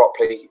connect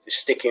properly.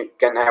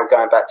 Now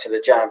going back to the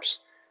jabs.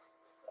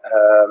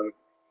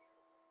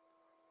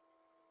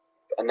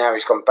 And now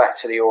he's gone back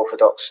to the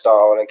orthodox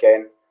style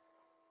again.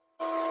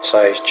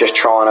 So he's just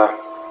trying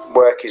to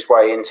work his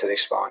way into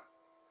this fight.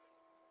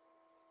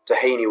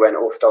 Doheny went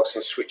orthodox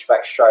and switched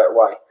back straight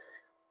away. I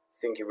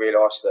think he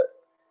realised that,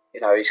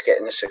 you know, he's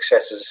getting the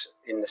successes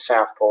in the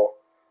southpaw.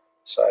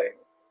 So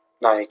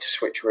no need to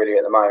switch really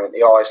at the moment.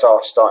 The eyes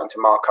are starting to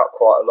mark up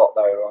quite a lot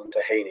though on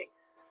Doheny.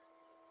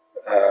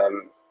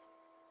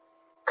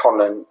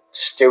 Conlan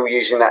still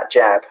using that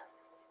jab,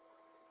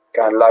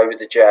 going low with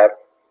the jab.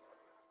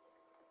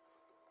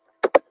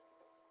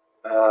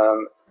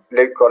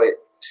 Luke got it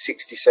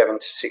 67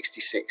 to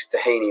 66.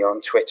 Doheny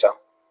on Twitter.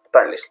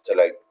 Don't listen to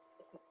Luke.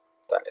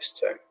 Don't listen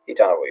to him. He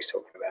don't know what he's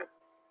talking about.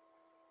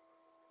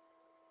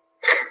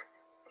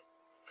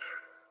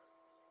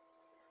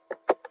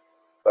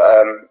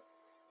 But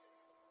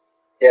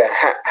yeah,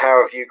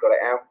 how have you got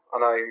it out?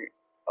 I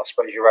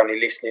suppose you're only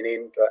listening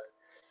in, but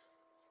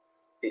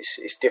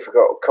it's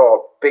difficult. God,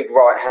 big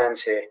right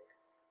hands here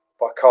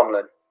by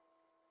Conlan.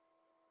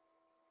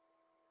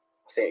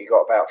 I think he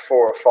got about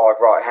 4 or 5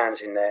 right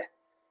hands in there.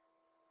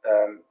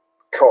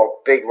 God,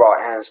 big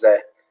right hands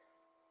there.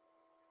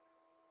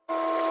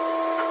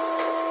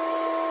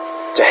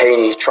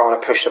 Doheny trying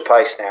to push the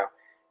pace now.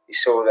 He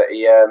saw that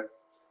he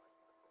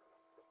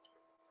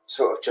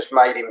sort of just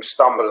made him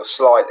stumble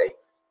slightly.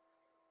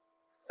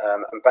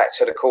 And back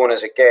to the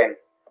corners again.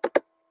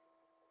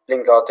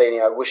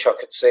 Lingardini, I wish I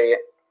could see it.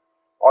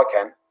 I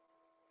can.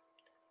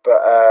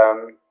 But,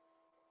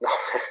 no,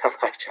 I'm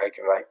not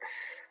joking, mate.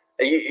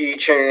 Are you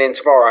tuning in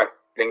tomorrow,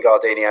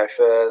 Lingardino,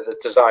 for the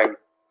DAZN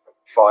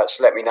fights?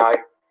 Let me know.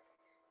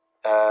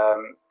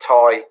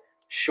 Ty,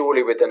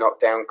 surely with the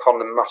knockdown,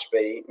 Conlan must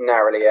be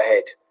narrowly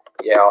ahead.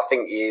 Yeah, I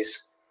think he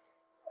is.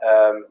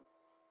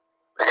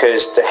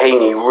 Because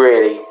Doheny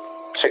really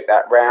took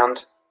that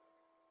round.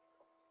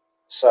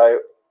 So,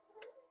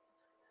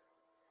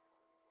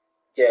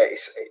 yeah,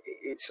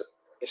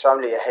 it's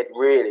only ahead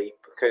really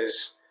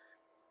because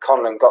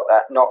Conlan got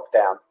that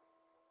knockdown.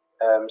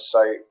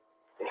 So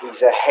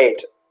he's ahead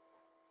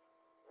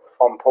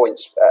on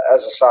points.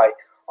 As I say,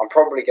 I'm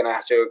probably going to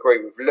have to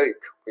agree with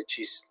Luke, which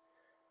is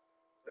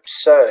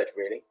absurd,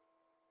 really.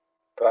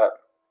 But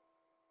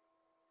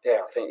yeah,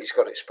 I think he's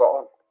got it spot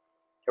on.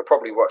 He'll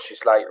probably watch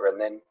this later and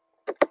then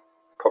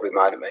probably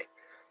mad at me.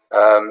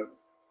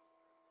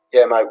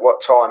 Yeah, mate,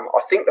 what time?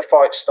 I think the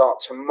fights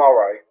start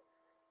tomorrow.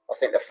 I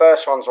think the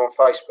first one's on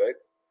Facebook.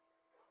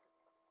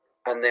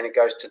 And then it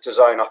goes to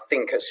DAZN, I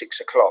think, at 6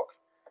 o'clock.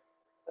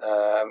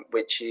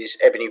 Which is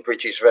Ebony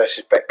Bridges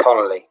versus Beck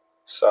Connolly.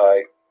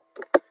 So,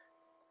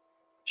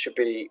 should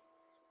be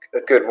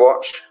a good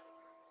watch.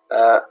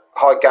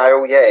 Hi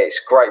Gail, yeah, it's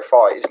a great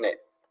fight, isn't it?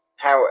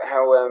 How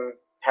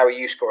are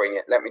you scoring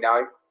it? Let me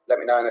know. Let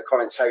me know in the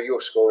comments how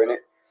you're scoring it.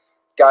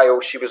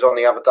 Gail, she was on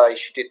the other day.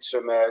 She did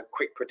some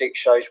quick predict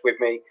shows with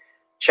me.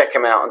 Check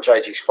them out on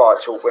JG's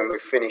Fight Talk when we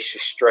finish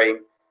this stream.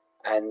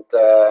 And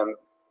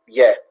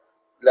yeah,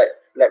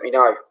 let me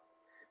know.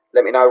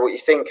 Let me know what you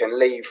think and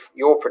leave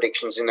your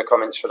predictions in the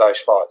comments for those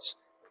fights.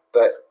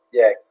 But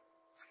yeah,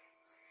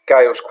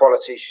 Gail's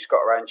quality. She's got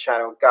her own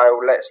channel. Gail,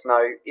 let us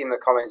know in the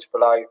comments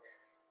below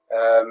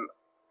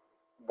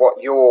what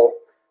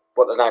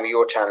the name of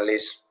your channel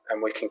is, and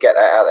we can get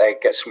that out there,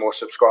 get some more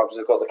subscribers.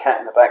 I've got the cat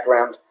in the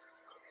background.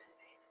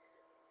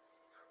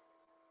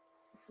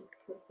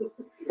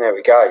 There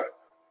we go.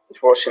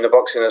 He's watching the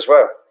boxing as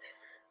well.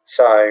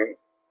 So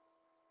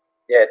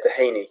yeah,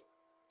 Doheny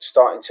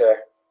starting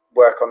to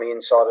work on the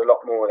inside a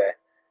lot more there.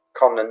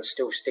 Conlan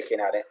still sticking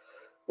at it.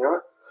 You know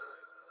what?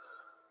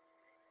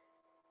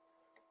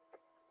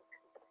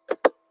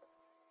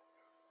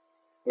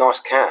 Nice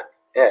cat.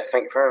 Yeah,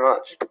 thank you very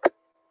much.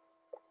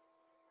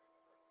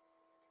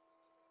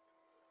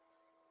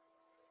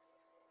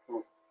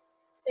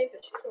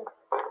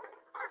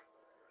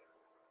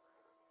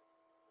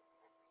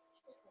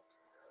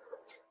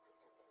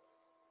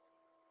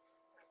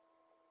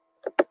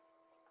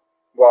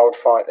 Wild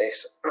fight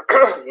this.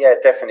 Yeah,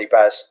 definitely,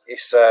 Baz.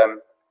 It's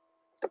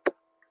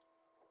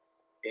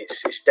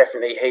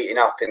definitely heating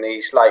up in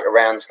these later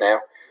rounds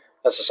now.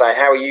 As I say,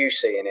 how are you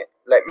seeing it?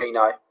 Let me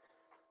know.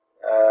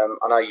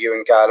 I know you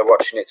and Gail are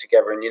watching it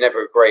together and you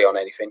never agree on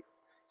anything.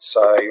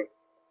 So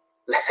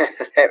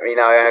let me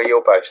know how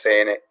you're both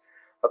seeing it.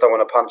 I don't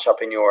want to punch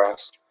up in your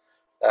house.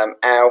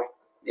 Al,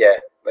 yeah,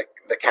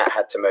 the cat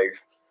had to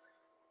move.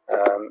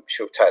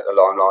 She'll take the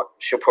limelight.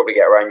 She'll probably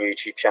get her own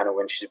YouTube channel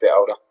when she's a bit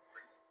older.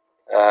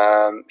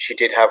 She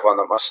did have one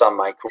that my son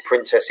made called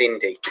Princess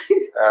Indy.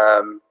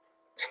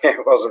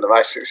 It wasn't the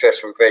most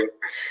successful thing.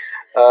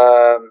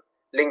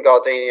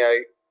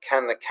 Lingardino,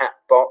 can the cat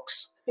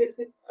box?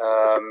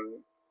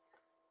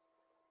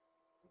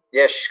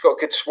 Yeah, she's got a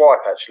good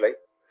swipe actually,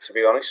 to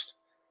be honest.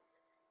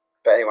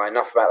 But anyway,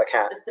 enough about the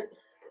cat.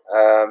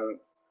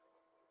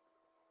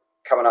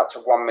 Coming up to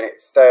 1 minute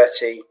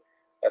 30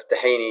 of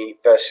Doheny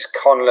versus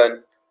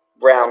Conlan,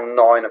 round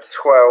 9 of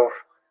 12.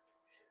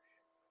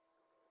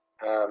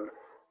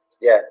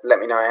 Yeah, let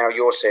me know how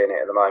you're seeing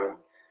it at the moment.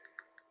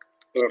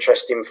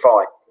 Interesting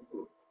fight.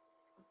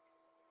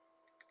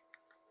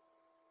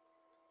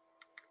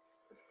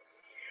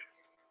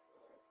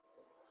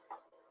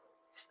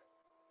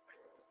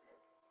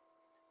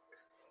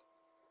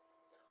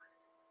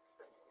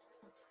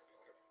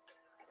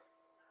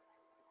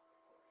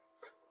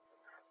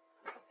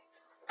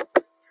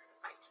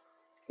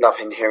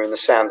 Loving hearing the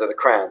sound of the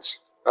crowds.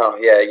 Oh,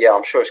 yeah,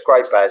 I'm sure it's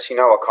great, Baz. You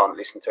know I can't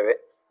listen to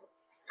it.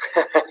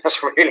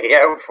 That's really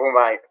helpful,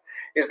 mate.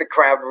 Is the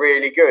crowd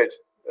really good?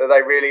 Are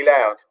they really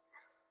loud?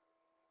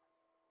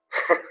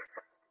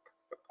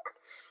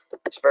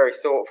 It's very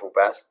thoughtful,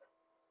 Baz.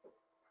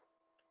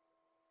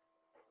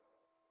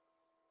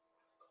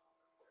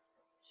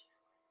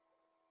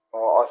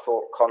 Well, I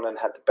thought Conlan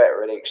had the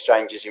better of the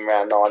exchanges in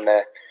round 9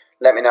 there.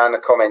 Let me know in the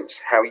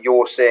comments how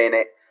you're seeing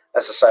it.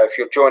 As I say, if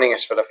you're joining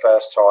us for the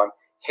first time,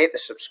 hit the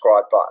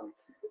subscribe button.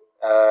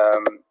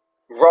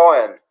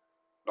 Ryan,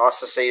 nice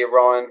to see you,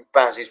 Ryan.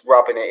 Baz is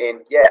rubbing it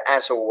in. Yeah,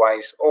 as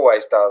always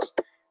does.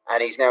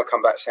 And he's now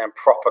come back saying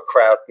proper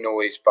crowd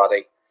noise,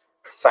 buddy.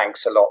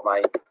 Thanks a lot,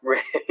 mate.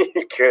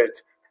 Really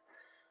good.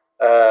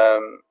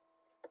 Ryan,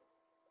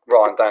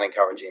 don't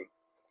encourage him.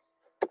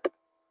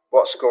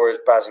 What score has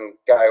Baz and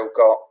Gail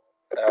got?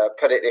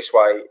 Put it this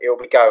way, it'll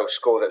be Gail's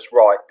score that's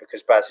right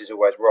because Baz is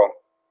always wrong.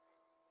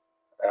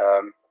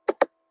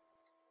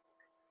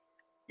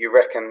 You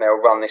reckon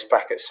they'll run this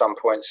back at some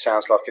point?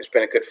 Sounds like it's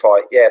been a good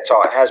fight. Yeah,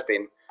 it has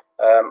been.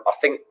 I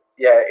think,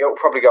 yeah, it'll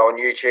probably go on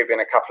YouTube in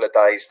a couple of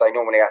days. They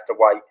normally have to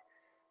wait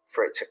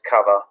for it to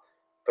cover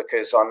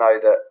because I know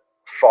that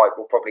Fite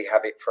will probably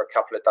have it for a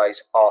couple of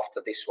days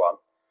after this one,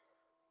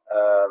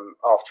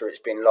 after it's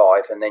been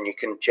live, and then you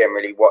can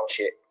generally watch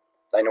it.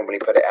 They normally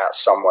put it out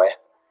somewhere.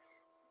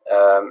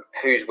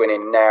 Who's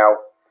winning now?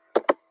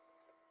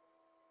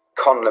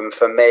 Conlan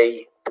for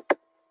me.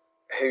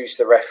 Who's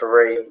the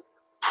referee?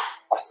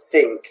 I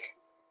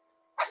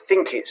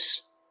think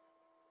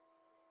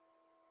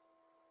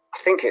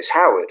it's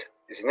Howard,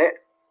 isn't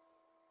it?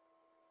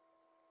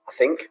 I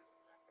think.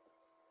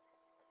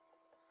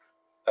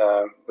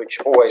 Which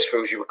always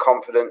fills you with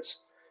confidence.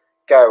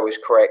 Gail is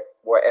correct,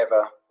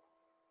 whatever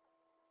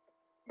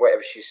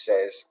she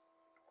says.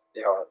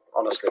 Yeah,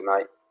 honestly,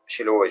 mate,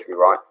 she'll always be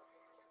right.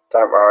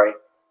 Don't worry,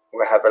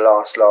 we'll have a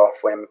last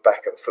laugh when we're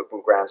back at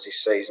football grounds this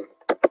season.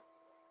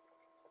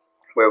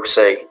 We'll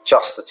see.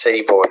 Just the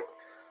T-boy.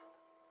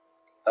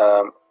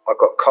 I've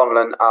got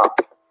Conlan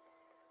up.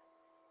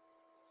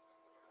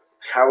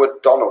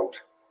 Howard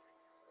Donald.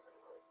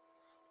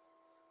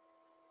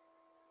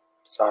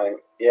 So,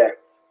 yeah.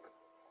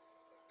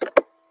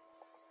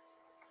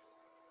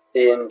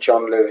 Ian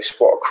John Lewis,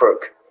 what a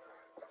crook.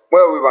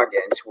 Well, we won't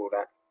get into all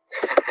that.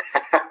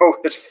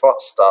 Howard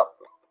Foster.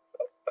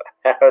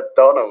 Howard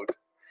Donald.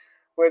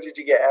 Where did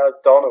you get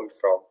Howard Donald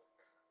from?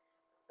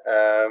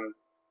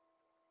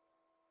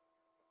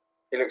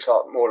 He looks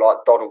like more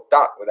like Donald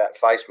Duck with that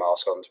face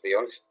mask on, to be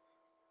honest.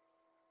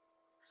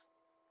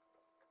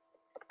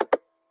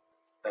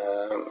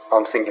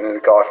 I'm thinking of the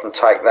guy from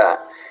Take That.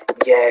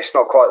 Yeah, it's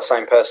not quite the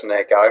same person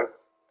there, Go.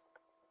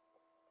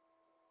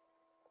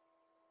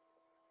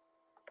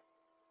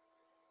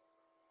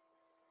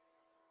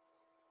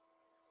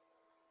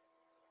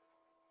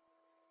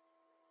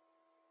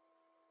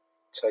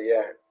 So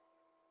yeah,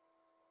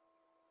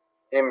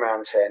 in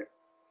round 10,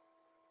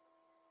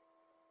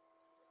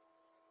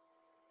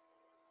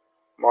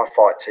 my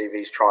Fite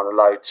TV's trying to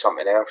load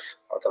something else.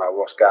 I don't know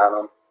what's going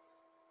on.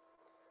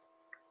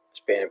 It's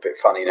being a bit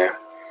funny now,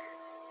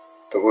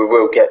 but we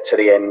will get to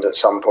the end at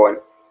some point.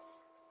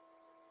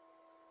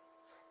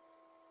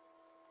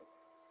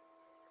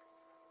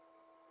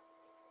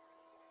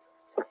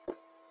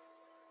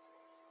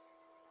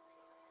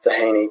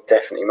 Doheny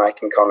definitely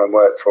making Conlan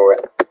work for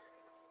it.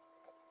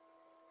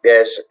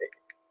 Yes,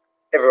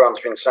 everyone's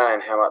been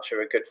saying how much of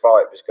a good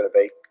fight it was going to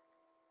be,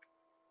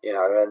 you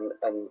know,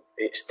 and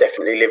it's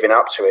definitely living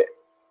up to it.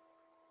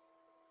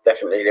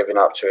 Definitely living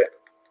up to it.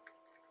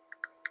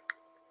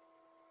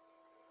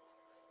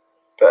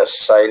 But as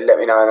I say, let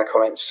me know in the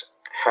comments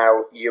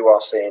how you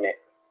are seeing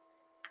it.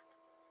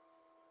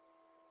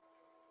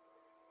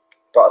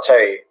 But I'll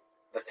tell you,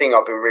 the thing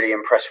I've been really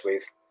impressed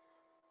with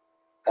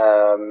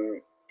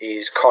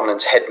is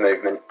Conlan's head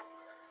movement.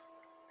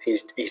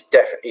 He's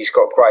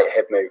got great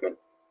head movement,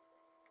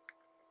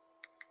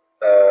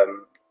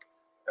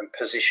 and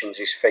positions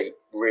his feet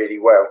really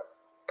well.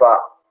 But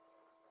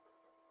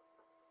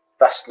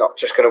that's not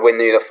just going to win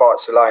you the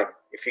fights alone.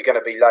 If you're going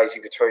to be lazy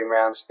between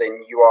rounds,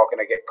 then you are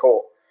going to get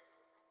caught.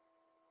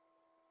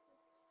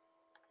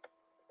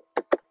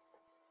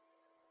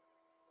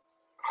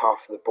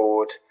 Half of the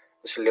board.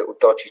 It's a little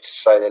dodgy to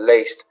say the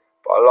least,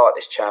 but I like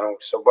this channel,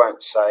 so I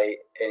won't say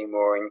any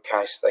more in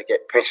case they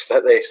get pissed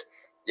at this.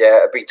 Yeah,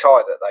 it'd be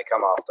Ty that they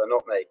come after,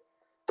 not me.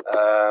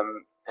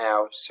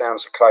 Now,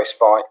 sounds a close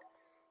fight.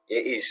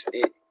 It is.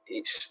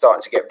 It's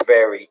starting to get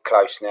very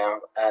close now,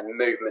 and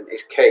movement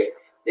is key.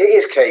 It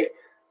is key,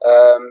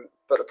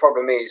 but the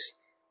problem is,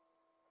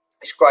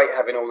 it's great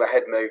having all the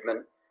head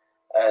movement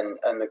and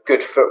the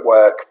good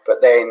footwork,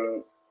 but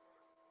then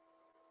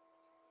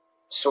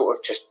sort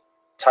of just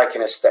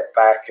taking a step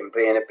back and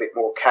being a bit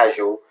more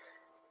casual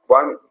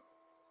won't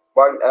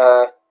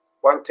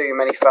do you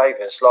many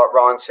favours. Like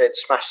Ryan said,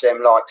 smash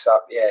them likes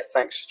up. Yeah,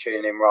 thanks for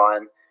tuning in,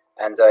 Ryan.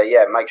 And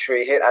yeah, make sure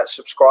you hit that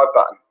subscribe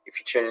button if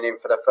you're tuning in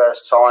for the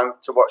first time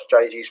to watch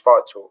JG's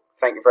Fight Talk.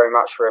 Thank you very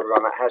much for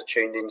everyone that has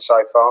tuned in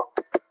so far.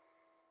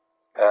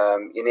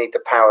 You need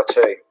the power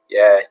too.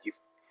 Yeah,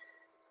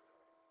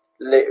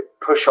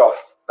 push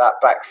off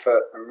that back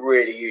foot and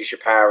really use your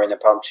power in the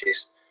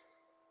punches,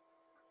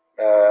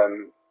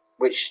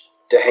 which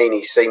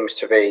Doheny seems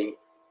to be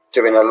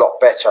doing a lot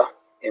better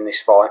in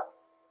this fight.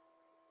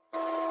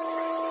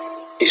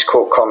 He's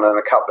caught Conlan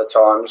a couple of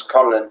times.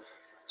 Conlan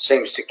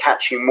seems to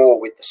catch you more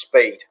with the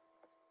speed.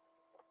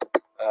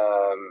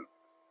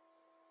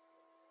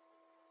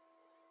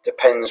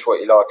 Depends what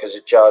you like as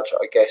a judge.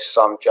 I guess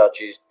some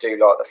judges do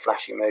like the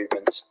flashy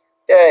movements.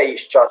 Yeah,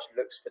 each judge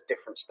looks for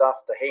different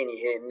stuff. Doheny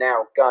here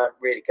now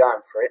really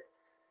going for it.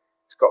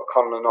 He's got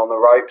Conlan on the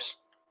ropes.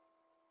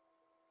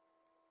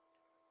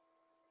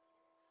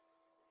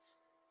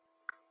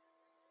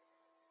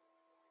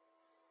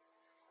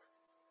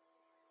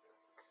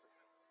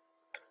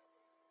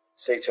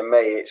 See, to me,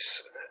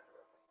 it's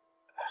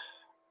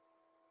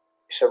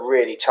a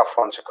really tough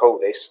one to call,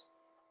 this.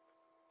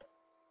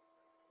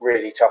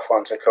 Really tough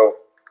one to call.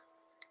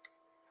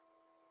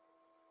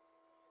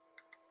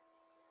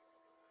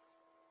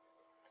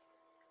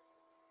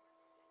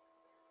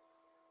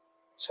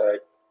 So,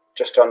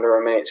 just under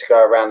a minute to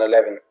go around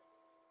 11.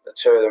 The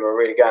two of them are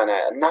really going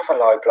at it. Another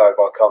low blow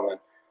by Conlan.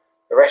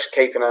 The rest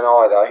keeping an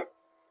eye,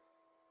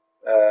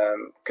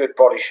 though. Good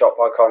body shot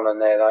by Conlan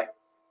there, though.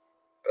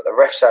 But the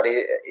ref's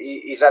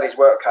he's had his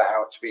work cut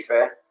out, to be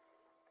fair.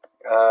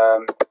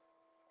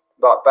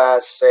 Like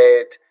Baz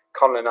said,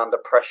 Conlan under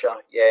pressure.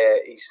 Yeah,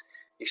 he's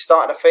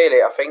starting to feel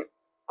it, I think.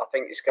 I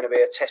think it's going to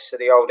be a test of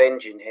the old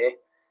engine here.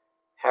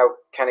 How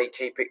can he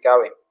keep it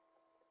going?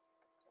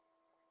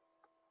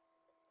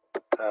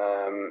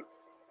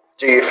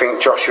 Do you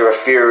think Joshua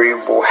Fury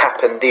will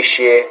happen this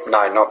year?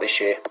 No, not this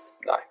year.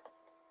 No.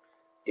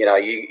 You know,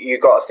 you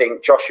got to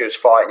think Joshua's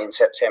fighting in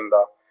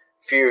September.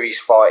 Fury's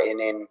fighting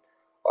in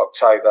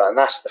October, and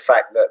that's the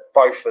fact that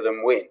both of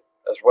them win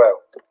as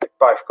well. They've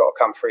both got to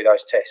come through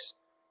those tests.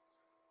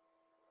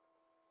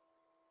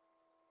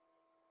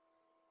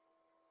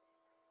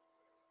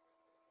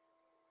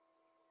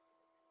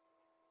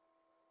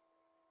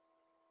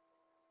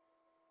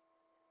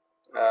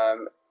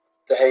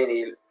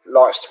 Doheny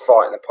likes to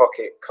fight in the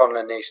pocket.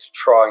 Conlan needs to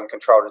try and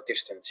control the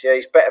distance. Yeah,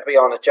 he's better be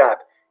on a jab.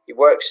 He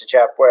works the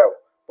jab well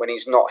when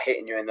he's not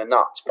hitting you in the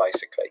nuts,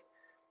 basically.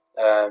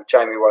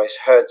 Jamie Wallace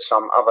heard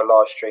some other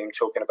live stream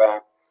talking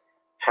about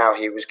how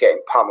he was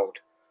getting pummeled.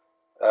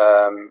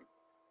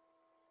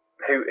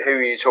 Who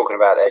are you talking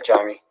about there,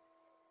 Jamie?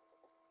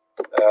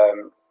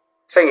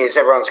 Thing is,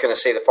 everyone's going to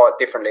see the fight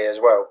differently as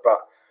well,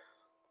 but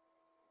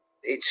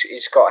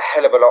it's got a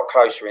hell of a lot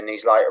closer in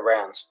these later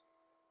rounds.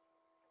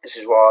 This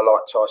is why I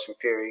like Tyson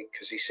Fury,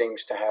 because he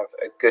seems to have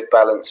a good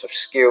balance of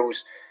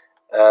skills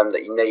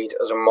that you need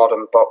as a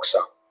modern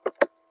boxer.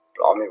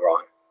 Blimey,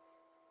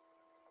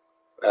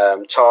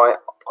 Ryan. Ty,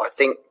 I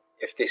think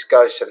if this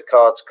goes to the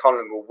cards,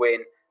 Conlan will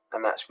win,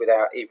 and that's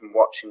without even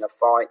watching the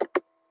fight.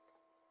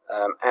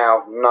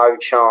 Al, no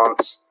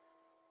chance.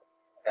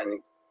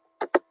 And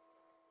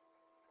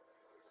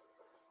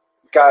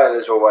Gail,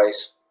 as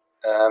always,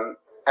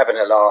 having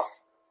a laugh,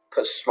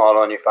 puts a smile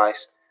on your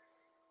face.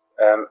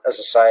 As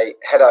I say,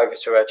 head over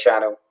to her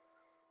channel.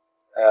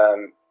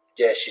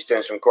 Yeah, she's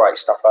doing some great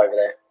stuff over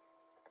there.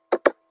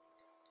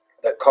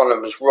 That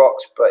Conlan was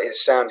rocked, but it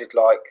sounded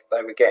like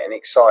they were getting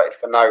excited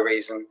for no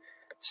reason,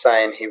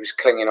 saying he was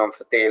clinging on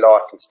for dear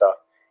life and stuff.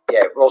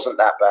 Yeah, it wasn't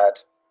that bad.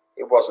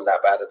 It wasn't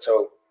that bad at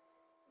all.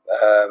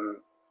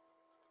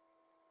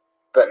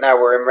 But now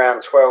we're in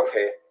round 12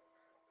 here,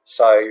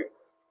 so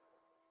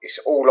it's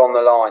all on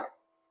the line.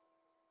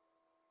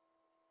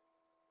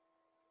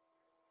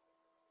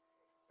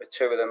 The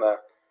two of them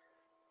are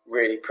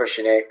really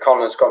pushing here.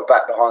 Conlan's gone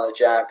back behind the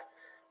jab.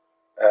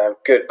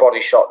 Good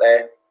body shot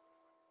there.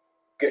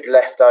 Good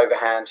left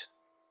overhand.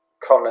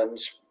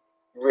 Conlan's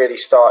really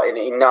starting.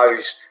 He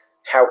knows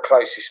how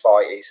close his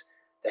fight is.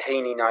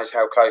 Doheny knows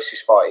how close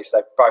his fight is.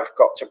 They've both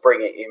got to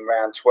bring it in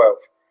round 12.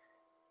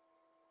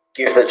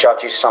 Give the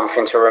judges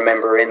something to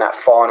remember in that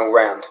final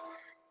round.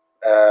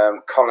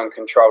 Conlan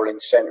controlling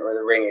centre of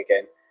the ring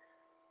again.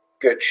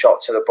 Good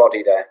shot to the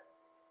body there.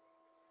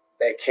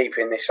 They're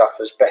keeping this up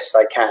as best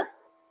they can.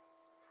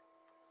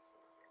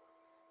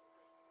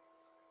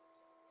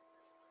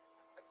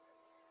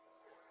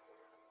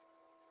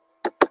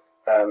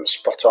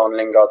 Spot on,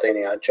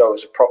 Lingardino. Joe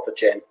is a proper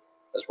gen,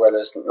 as well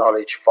as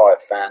knowledge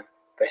fight fan.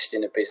 Best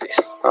in the business.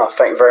 Oh,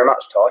 thank you very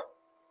much, Ty.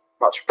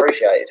 Much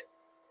appreciated.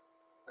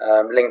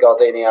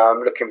 Lingardino,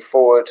 I'm looking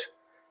forward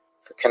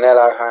for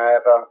Canelo,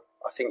 however.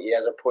 I think he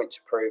has a point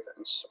to prove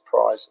and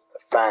surprise the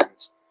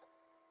fans.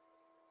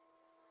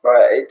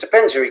 Right, it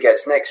depends who he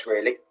gets next,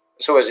 really.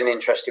 It's always an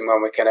interesting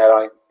one with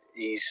Canelo.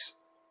 He's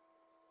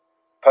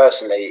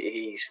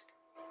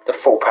the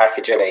full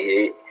package, isn't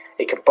he?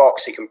 He can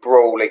box, he can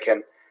brawl, he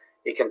can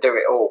do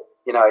it all.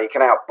 You know, he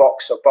can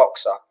outbox a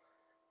boxer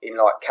in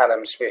like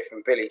Callum Smith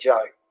and Billy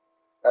Joe.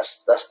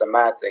 That's the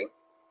mad thing.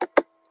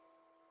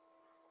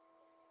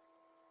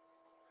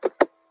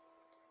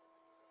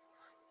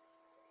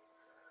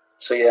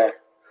 So yeah,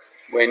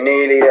 we're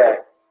nearly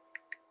there.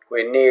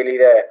 We're nearly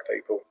there,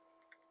 people.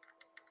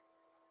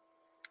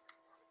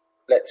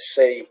 Let's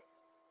see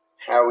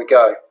how we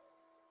go.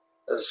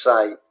 As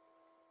I say,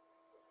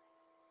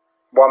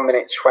 1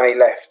 minute 20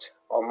 left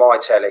on my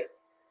telly.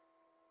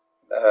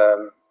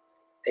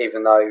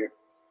 Even though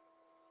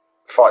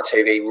Fight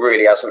TV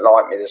really hasn't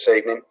liked me this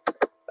evening.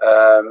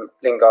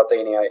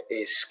 Lingardino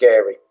is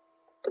scary.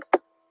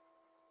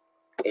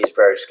 He's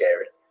very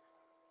scary.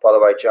 By the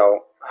way,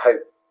 Joel, I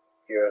hope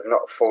you have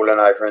not fallen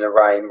over in the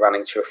rain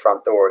running to your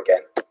front door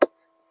again.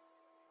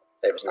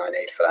 There was no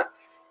need for that.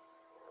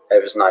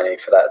 There was no need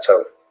for that at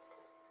all.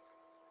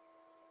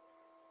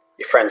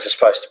 Your friends are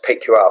supposed to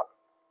pick you up,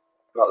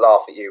 not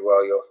laugh at you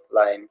while you're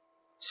laying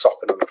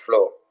sopping on the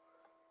floor.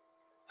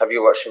 Have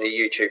you watched any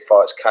YouTube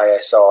fights,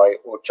 KSI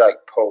or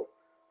Jake Paul?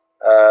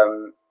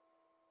 I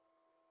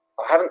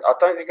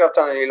don't think I've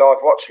done any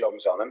live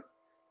watch-alongs on them.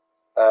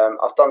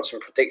 I've done some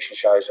prediction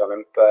shows on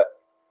them, but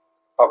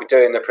I'll be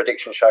doing the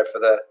prediction show for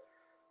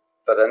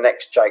the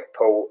next Jake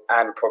Paul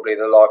and probably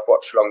the live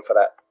watch-along for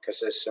that, because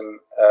there's some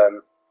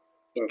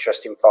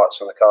interesting fights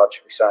on the card,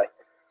 should we say.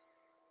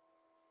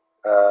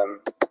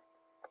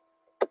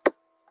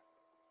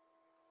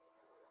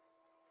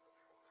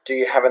 Do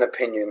you have an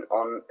opinion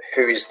on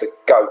who is the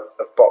GOAT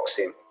of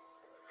boxing?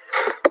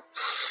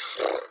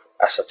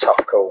 That's a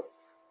tough call.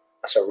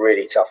 That's a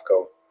really tough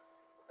call.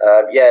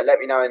 Yeah, let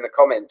me know in the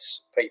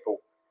comments,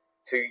 people,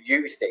 who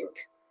you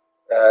think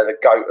the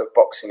GOAT of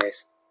boxing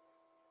is.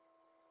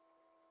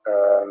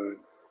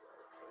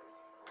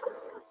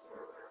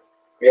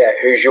 Yeah,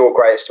 who's your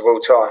greatest of all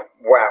time?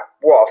 Wow,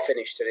 what a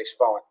finish to this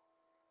fight.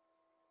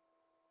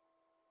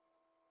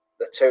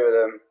 The two of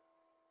them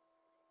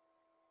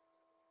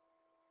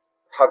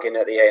hugging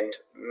at the end.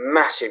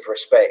 Massive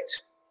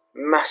respect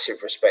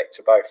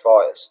to both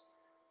fighters.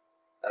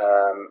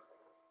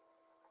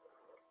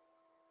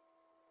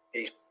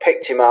 He's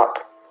picked him up,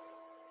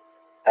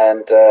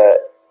 and I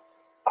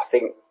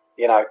think,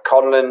 you know,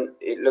 Conlan,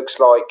 it looks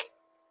like,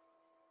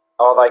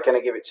 are they going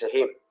to give it to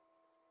him?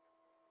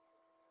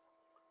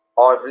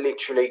 I've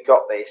literally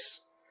got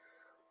this.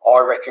 I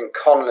reckon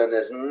Conlan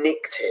has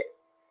nicked it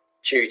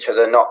due to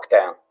the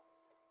knockdown.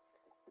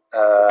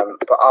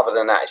 But other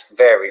than that, it's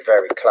very,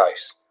 very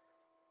close.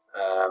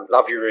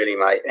 Love you really,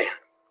 mate.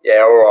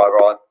 Yeah, all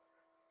right,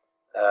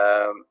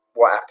 Ryan.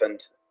 What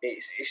happened?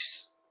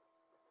 It's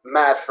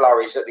mad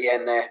flurries at the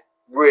end there.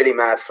 Really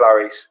mad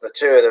flurries. The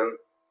two of them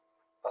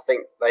I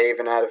think they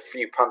even had a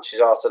few punches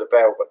after the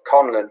bell, but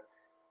Conlan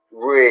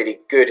really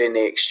good in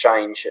the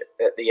exchange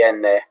at the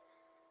end there.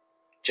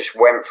 Just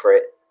went for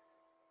it.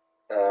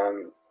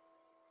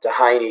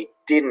 Doheny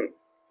didn't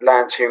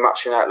land too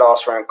much in that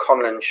last round.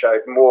 Conlan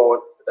showed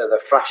more the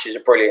flashes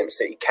of brilliance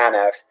that he can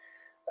have.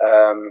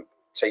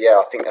 So yeah,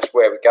 I think that's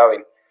where we're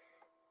going.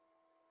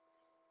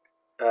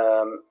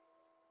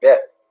 Yeah,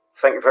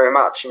 thank you very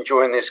much.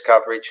 Enjoying this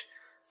coverage.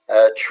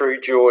 True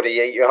Geordie,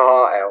 eat your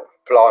heart out.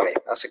 Blimey,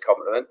 that's a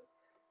compliment.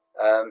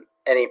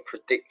 Any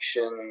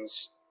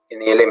predictions in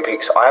the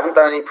Olympics? I haven't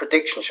done any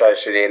prediction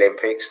shows for the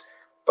Olympics,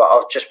 but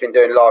I've just been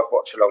doing live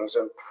watch-alongs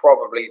and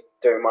probably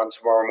doing one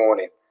tomorrow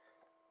morning.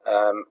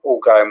 All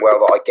going well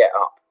that I get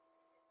up.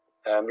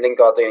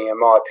 Lingardini, in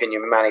my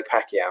opinion, Manny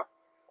Pacquiao.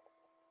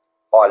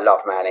 I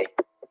love Manny.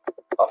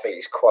 I think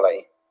he's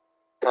quality.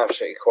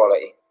 Absolutely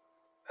quality.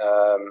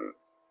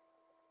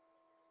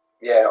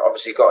 Yeah,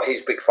 obviously got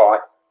his big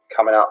fight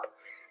coming up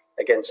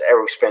against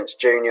Errol Spence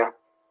Jr.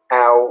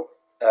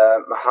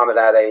 Muhammad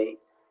Ali,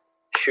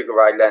 Sugar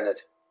Ray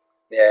Leonard.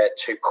 Yeah,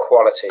 two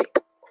quality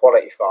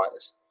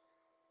fighters.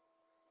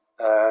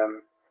 But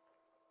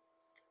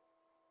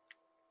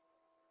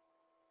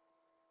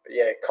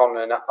yeah,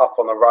 Conlan up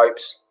on the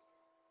ropes.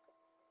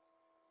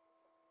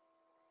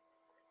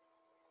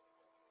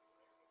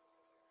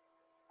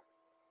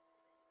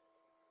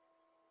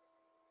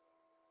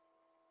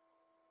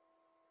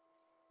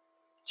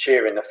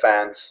 Cheering the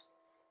fans.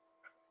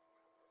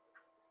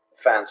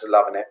 The fans are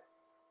loving it.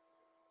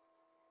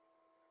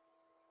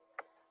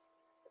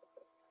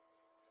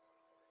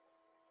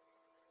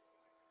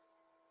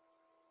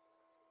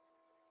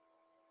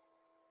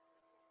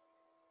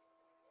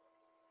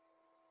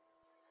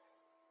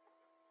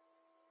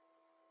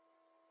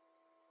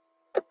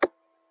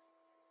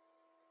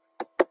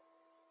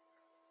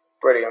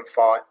 Brilliant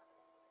fight.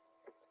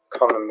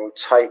 Conlan will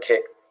take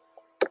it.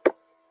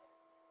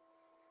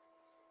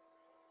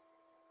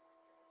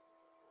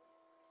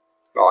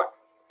 Right,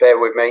 bear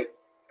with me.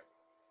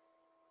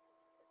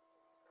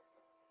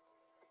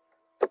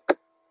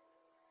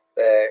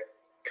 They're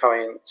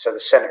coming to the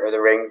centre of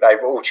the ring.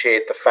 They've all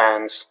cheered the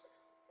fans.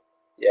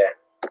 Yeah,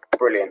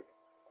 brilliant.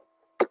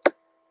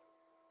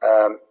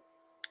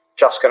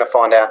 Just going to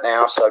find out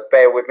now, so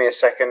bear with me a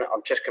second.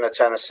 I'm just going to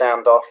turn the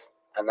sound off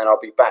and then I'll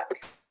be back.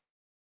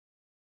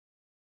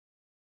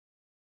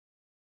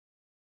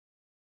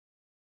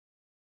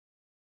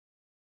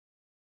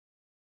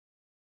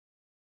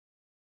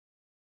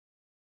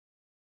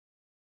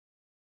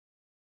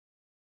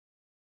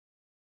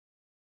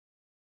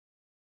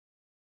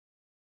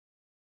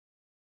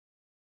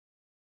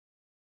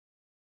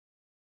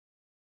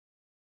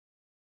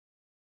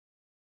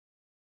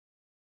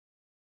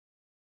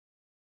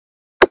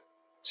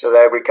 So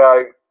there we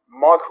go.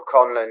 Michael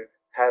Conlan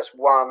has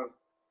won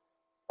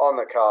on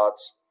the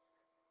cards.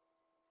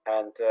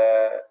 And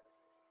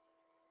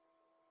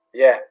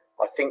yeah,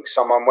 I think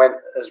someone went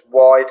as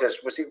wide as,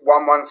 was it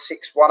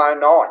 116,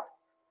 109?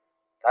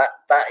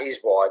 That is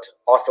wide.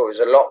 I thought it was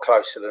a lot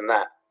closer than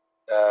that.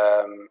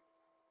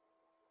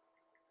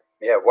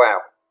 Yeah,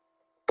 wow.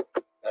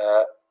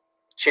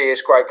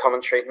 Cheers, great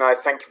commentary. No,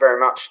 thank you very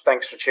much.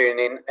 Thanks for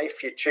tuning in.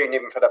 If you're tuning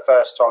in for the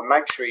first time,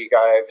 make sure you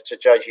go over to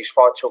JG's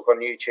Fight Talk on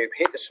YouTube,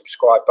 hit the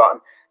subscribe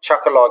button,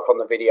 chuck a like on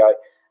the video.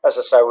 As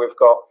I say, we've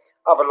got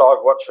other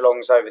live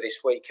watch-alongs over this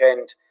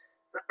weekend.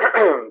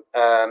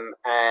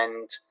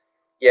 And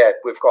yeah,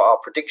 we've got our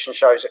prediction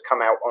shows that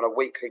come out on a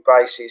weekly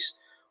basis.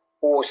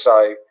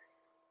 Also,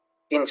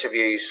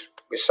 interviews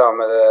with some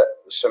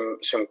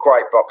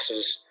great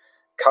boxers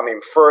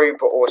coming through,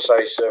 but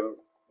also some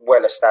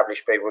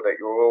well-established people that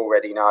you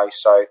already know.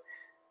 So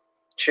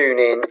tune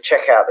in,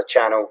 check out the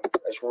channel.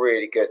 It's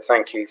really good.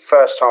 Thank you.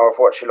 First time I've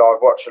watched your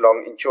live watch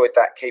along. Enjoyed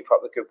that. Keep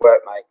up the good work,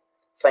 mate.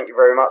 Thank you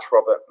very much,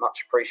 Robert.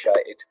 Much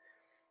appreciated.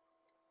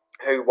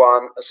 Who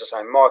won? As I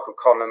say, Michael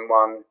Conlan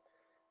won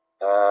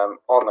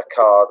on the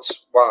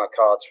cards. One of the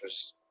cards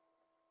was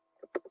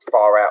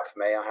far out for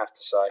me, I have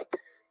to say.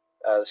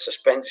 The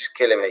suspense is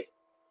killing me.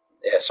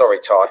 Yeah, sorry,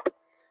 Ty.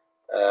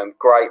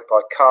 Great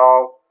by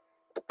Carl.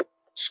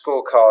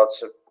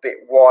 Scorecards a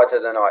bit wider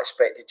than I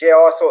expected. Yeah,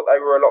 I thought they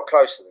were a lot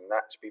closer than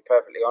that, to be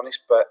perfectly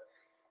honest. But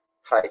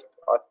hey,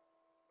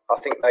 I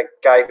think they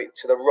gave it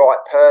to the right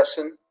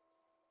person,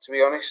 to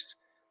be honest.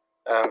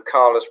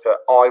 Carl has put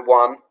I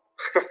won.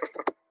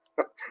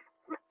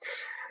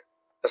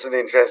 That's an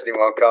interesting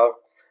one, Carl.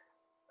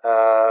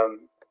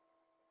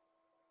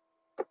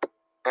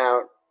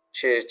 Out.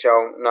 Cheers,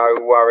 Joel. No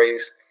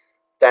worries.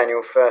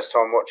 Daniel, first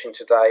time watching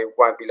today.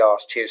 Won't be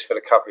last. Cheers for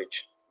the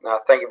coverage. Now,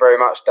 thank you very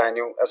much,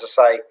 Daniel. As I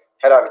say,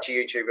 head over to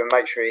YouTube and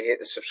make sure you hit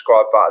the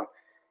subscribe button.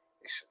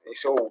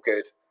 It's all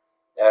good.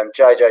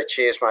 JJ,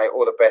 cheers, mate.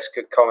 All the best.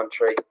 Good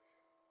commentary.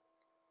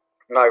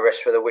 No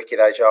rest for the wicked,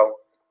 Joel.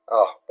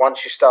 Oh,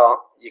 once you start,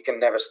 you can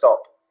never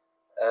stop.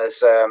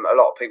 As a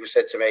lot of people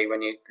said to me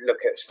when you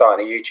look at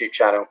starting a YouTube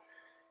channel,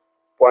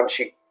 once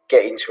you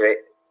get into it,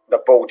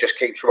 the ball just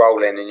keeps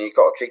rolling and you've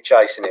got to keep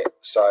chasing it.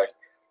 So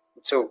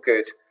it's all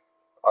good.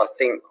 I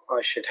think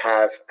I should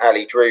have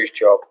Ali Drew's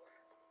job.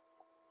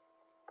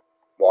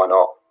 Why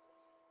not?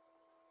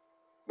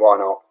 Why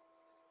not?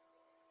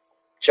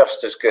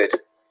 Just as good.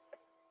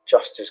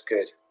 Just as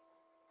good.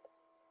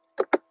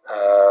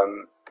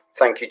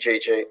 Thank you,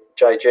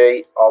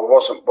 JG. I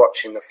wasn't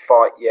watching the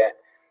fight yet.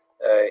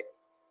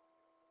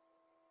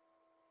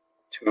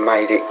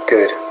 Made it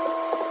good.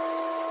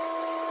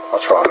 I'll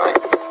try, mate.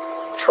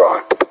 I'll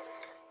try.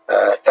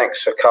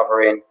 Thanks for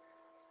covering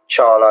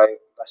Charlo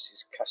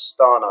versus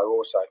Castano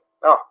also.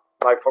 Oh,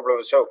 no problem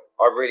at all.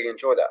 I really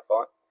enjoyed that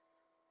fight.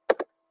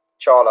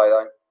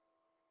 Charlo,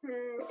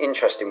 though.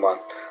 Interesting one.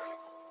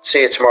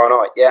 See you tomorrow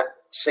night. Yeah,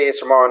 see you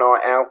tomorrow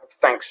night, Al.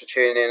 Thanks for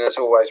tuning in as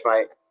always,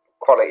 mate.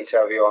 Quality to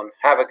have you on.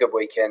 Have a good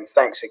weekend.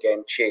 Thanks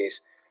again.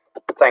 Cheers.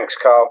 Thanks,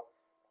 Carl.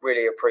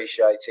 Really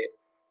appreciate it.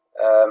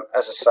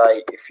 As I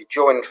say, if you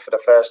joined for the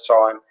first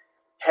time,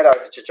 head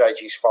over to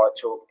JG's Fight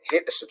Talk,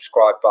 hit the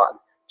subscribe button,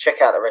 check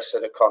out the rest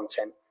of the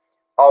content.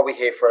 I'll be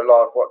here for a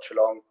live watch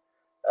along,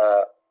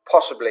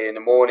 possibly in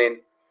the morning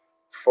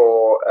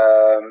for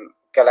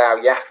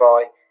Galal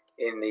Yafai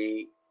in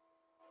the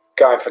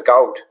Going for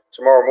Gold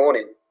tomorrow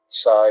morning.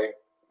 So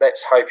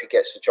let's hope he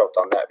gets the job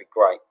done. That'd be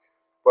great.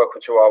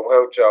 Welcome to our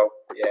world, Joel.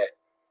 Yeah.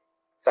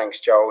 Thanks,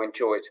 Joel.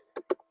 Enjoyed.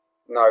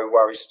 No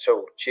worries at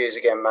all. Cheers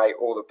again, mate.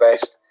 All the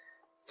best.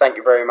 Thank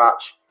you very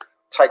much.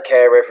 Take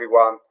care,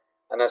 everyone.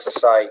 And as I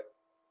say,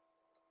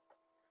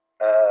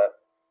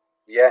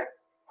 yeah,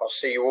 I'll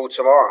see you all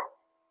tomorrow.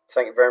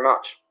 Thank you very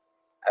much.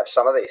 Have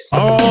some of this.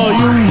 Are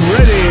you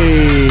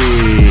ready?